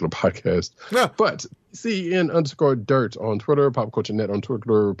particular podcast. Yeah. But CN_Dirt on Twitter, Pop Culture Net on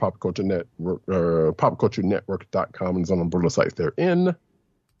Twitter, Pop Culture PopCultureNetwork.com, and on umbrella site therein.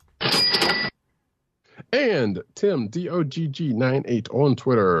 And Tim, DOGG98 on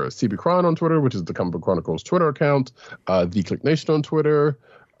Twitter, CB Chron on Twitter, which is the Comic Book Chronicles Twitter account, The Click Nation on Twitter,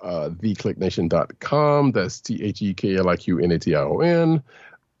 theclicknation.com, that's TheKliqNation.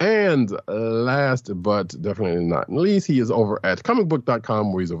 And last but definitely not least, he is over at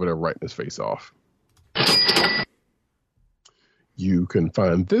comicbook.com, where he's over there writing his face off. You can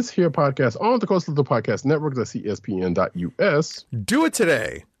find this here podcast on the Coast of the Podcast Network, that's CSPN.us. Do it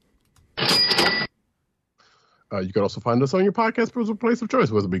today. You can also find us on your podcast place of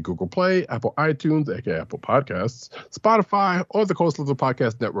choice, whether it be Google Play, Apple iTunes, aka Apple Podcasts, Spotify, or the Coastal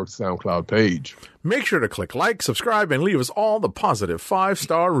Podcast Network SoundCloud page. Make sure to click like, subscribe, and leave us all the positive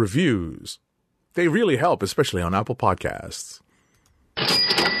 5-star reviews. They really help, especially on Apple Podcasts.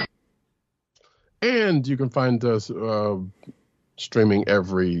 And you can find us streaming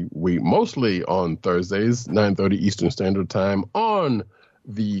every week, mostly on Thursdays, 9:30 Eastern Standard Time on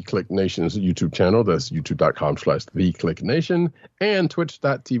the Click Nation's YouTube channel. That's youtube.com/theclicknation and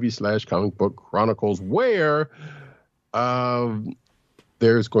twitch.tv/Comic Book Chronicles, where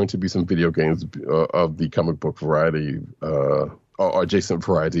there's going to be some video games of the comic book variety or adjacent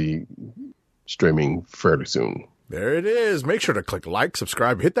variety streaming fairly soon. There it is. Make sure to click like,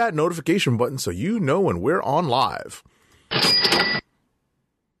 subscribe, hit that notification button so you know when we're on live. I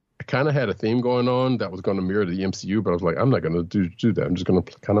kind of had a theme going on that was going to mirror the MCU, but I was like, I'm not going to do that. I'm just going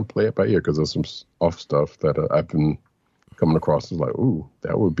to kind of play it by ear because there's some off stuff that I've been coming across. It's like, ooh,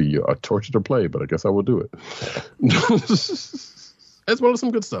 that would be a torture to play, but I guess I will do it. As well as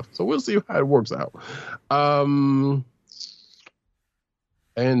some good stuff. So we'll see how it works out.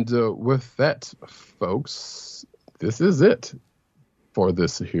 And with that, folks, this is it for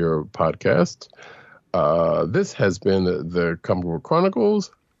this here podcast. This has been the Comic Book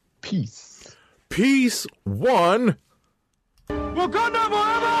Chronicles. Peace. Peace one. Wakanda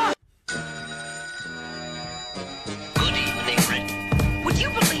forever!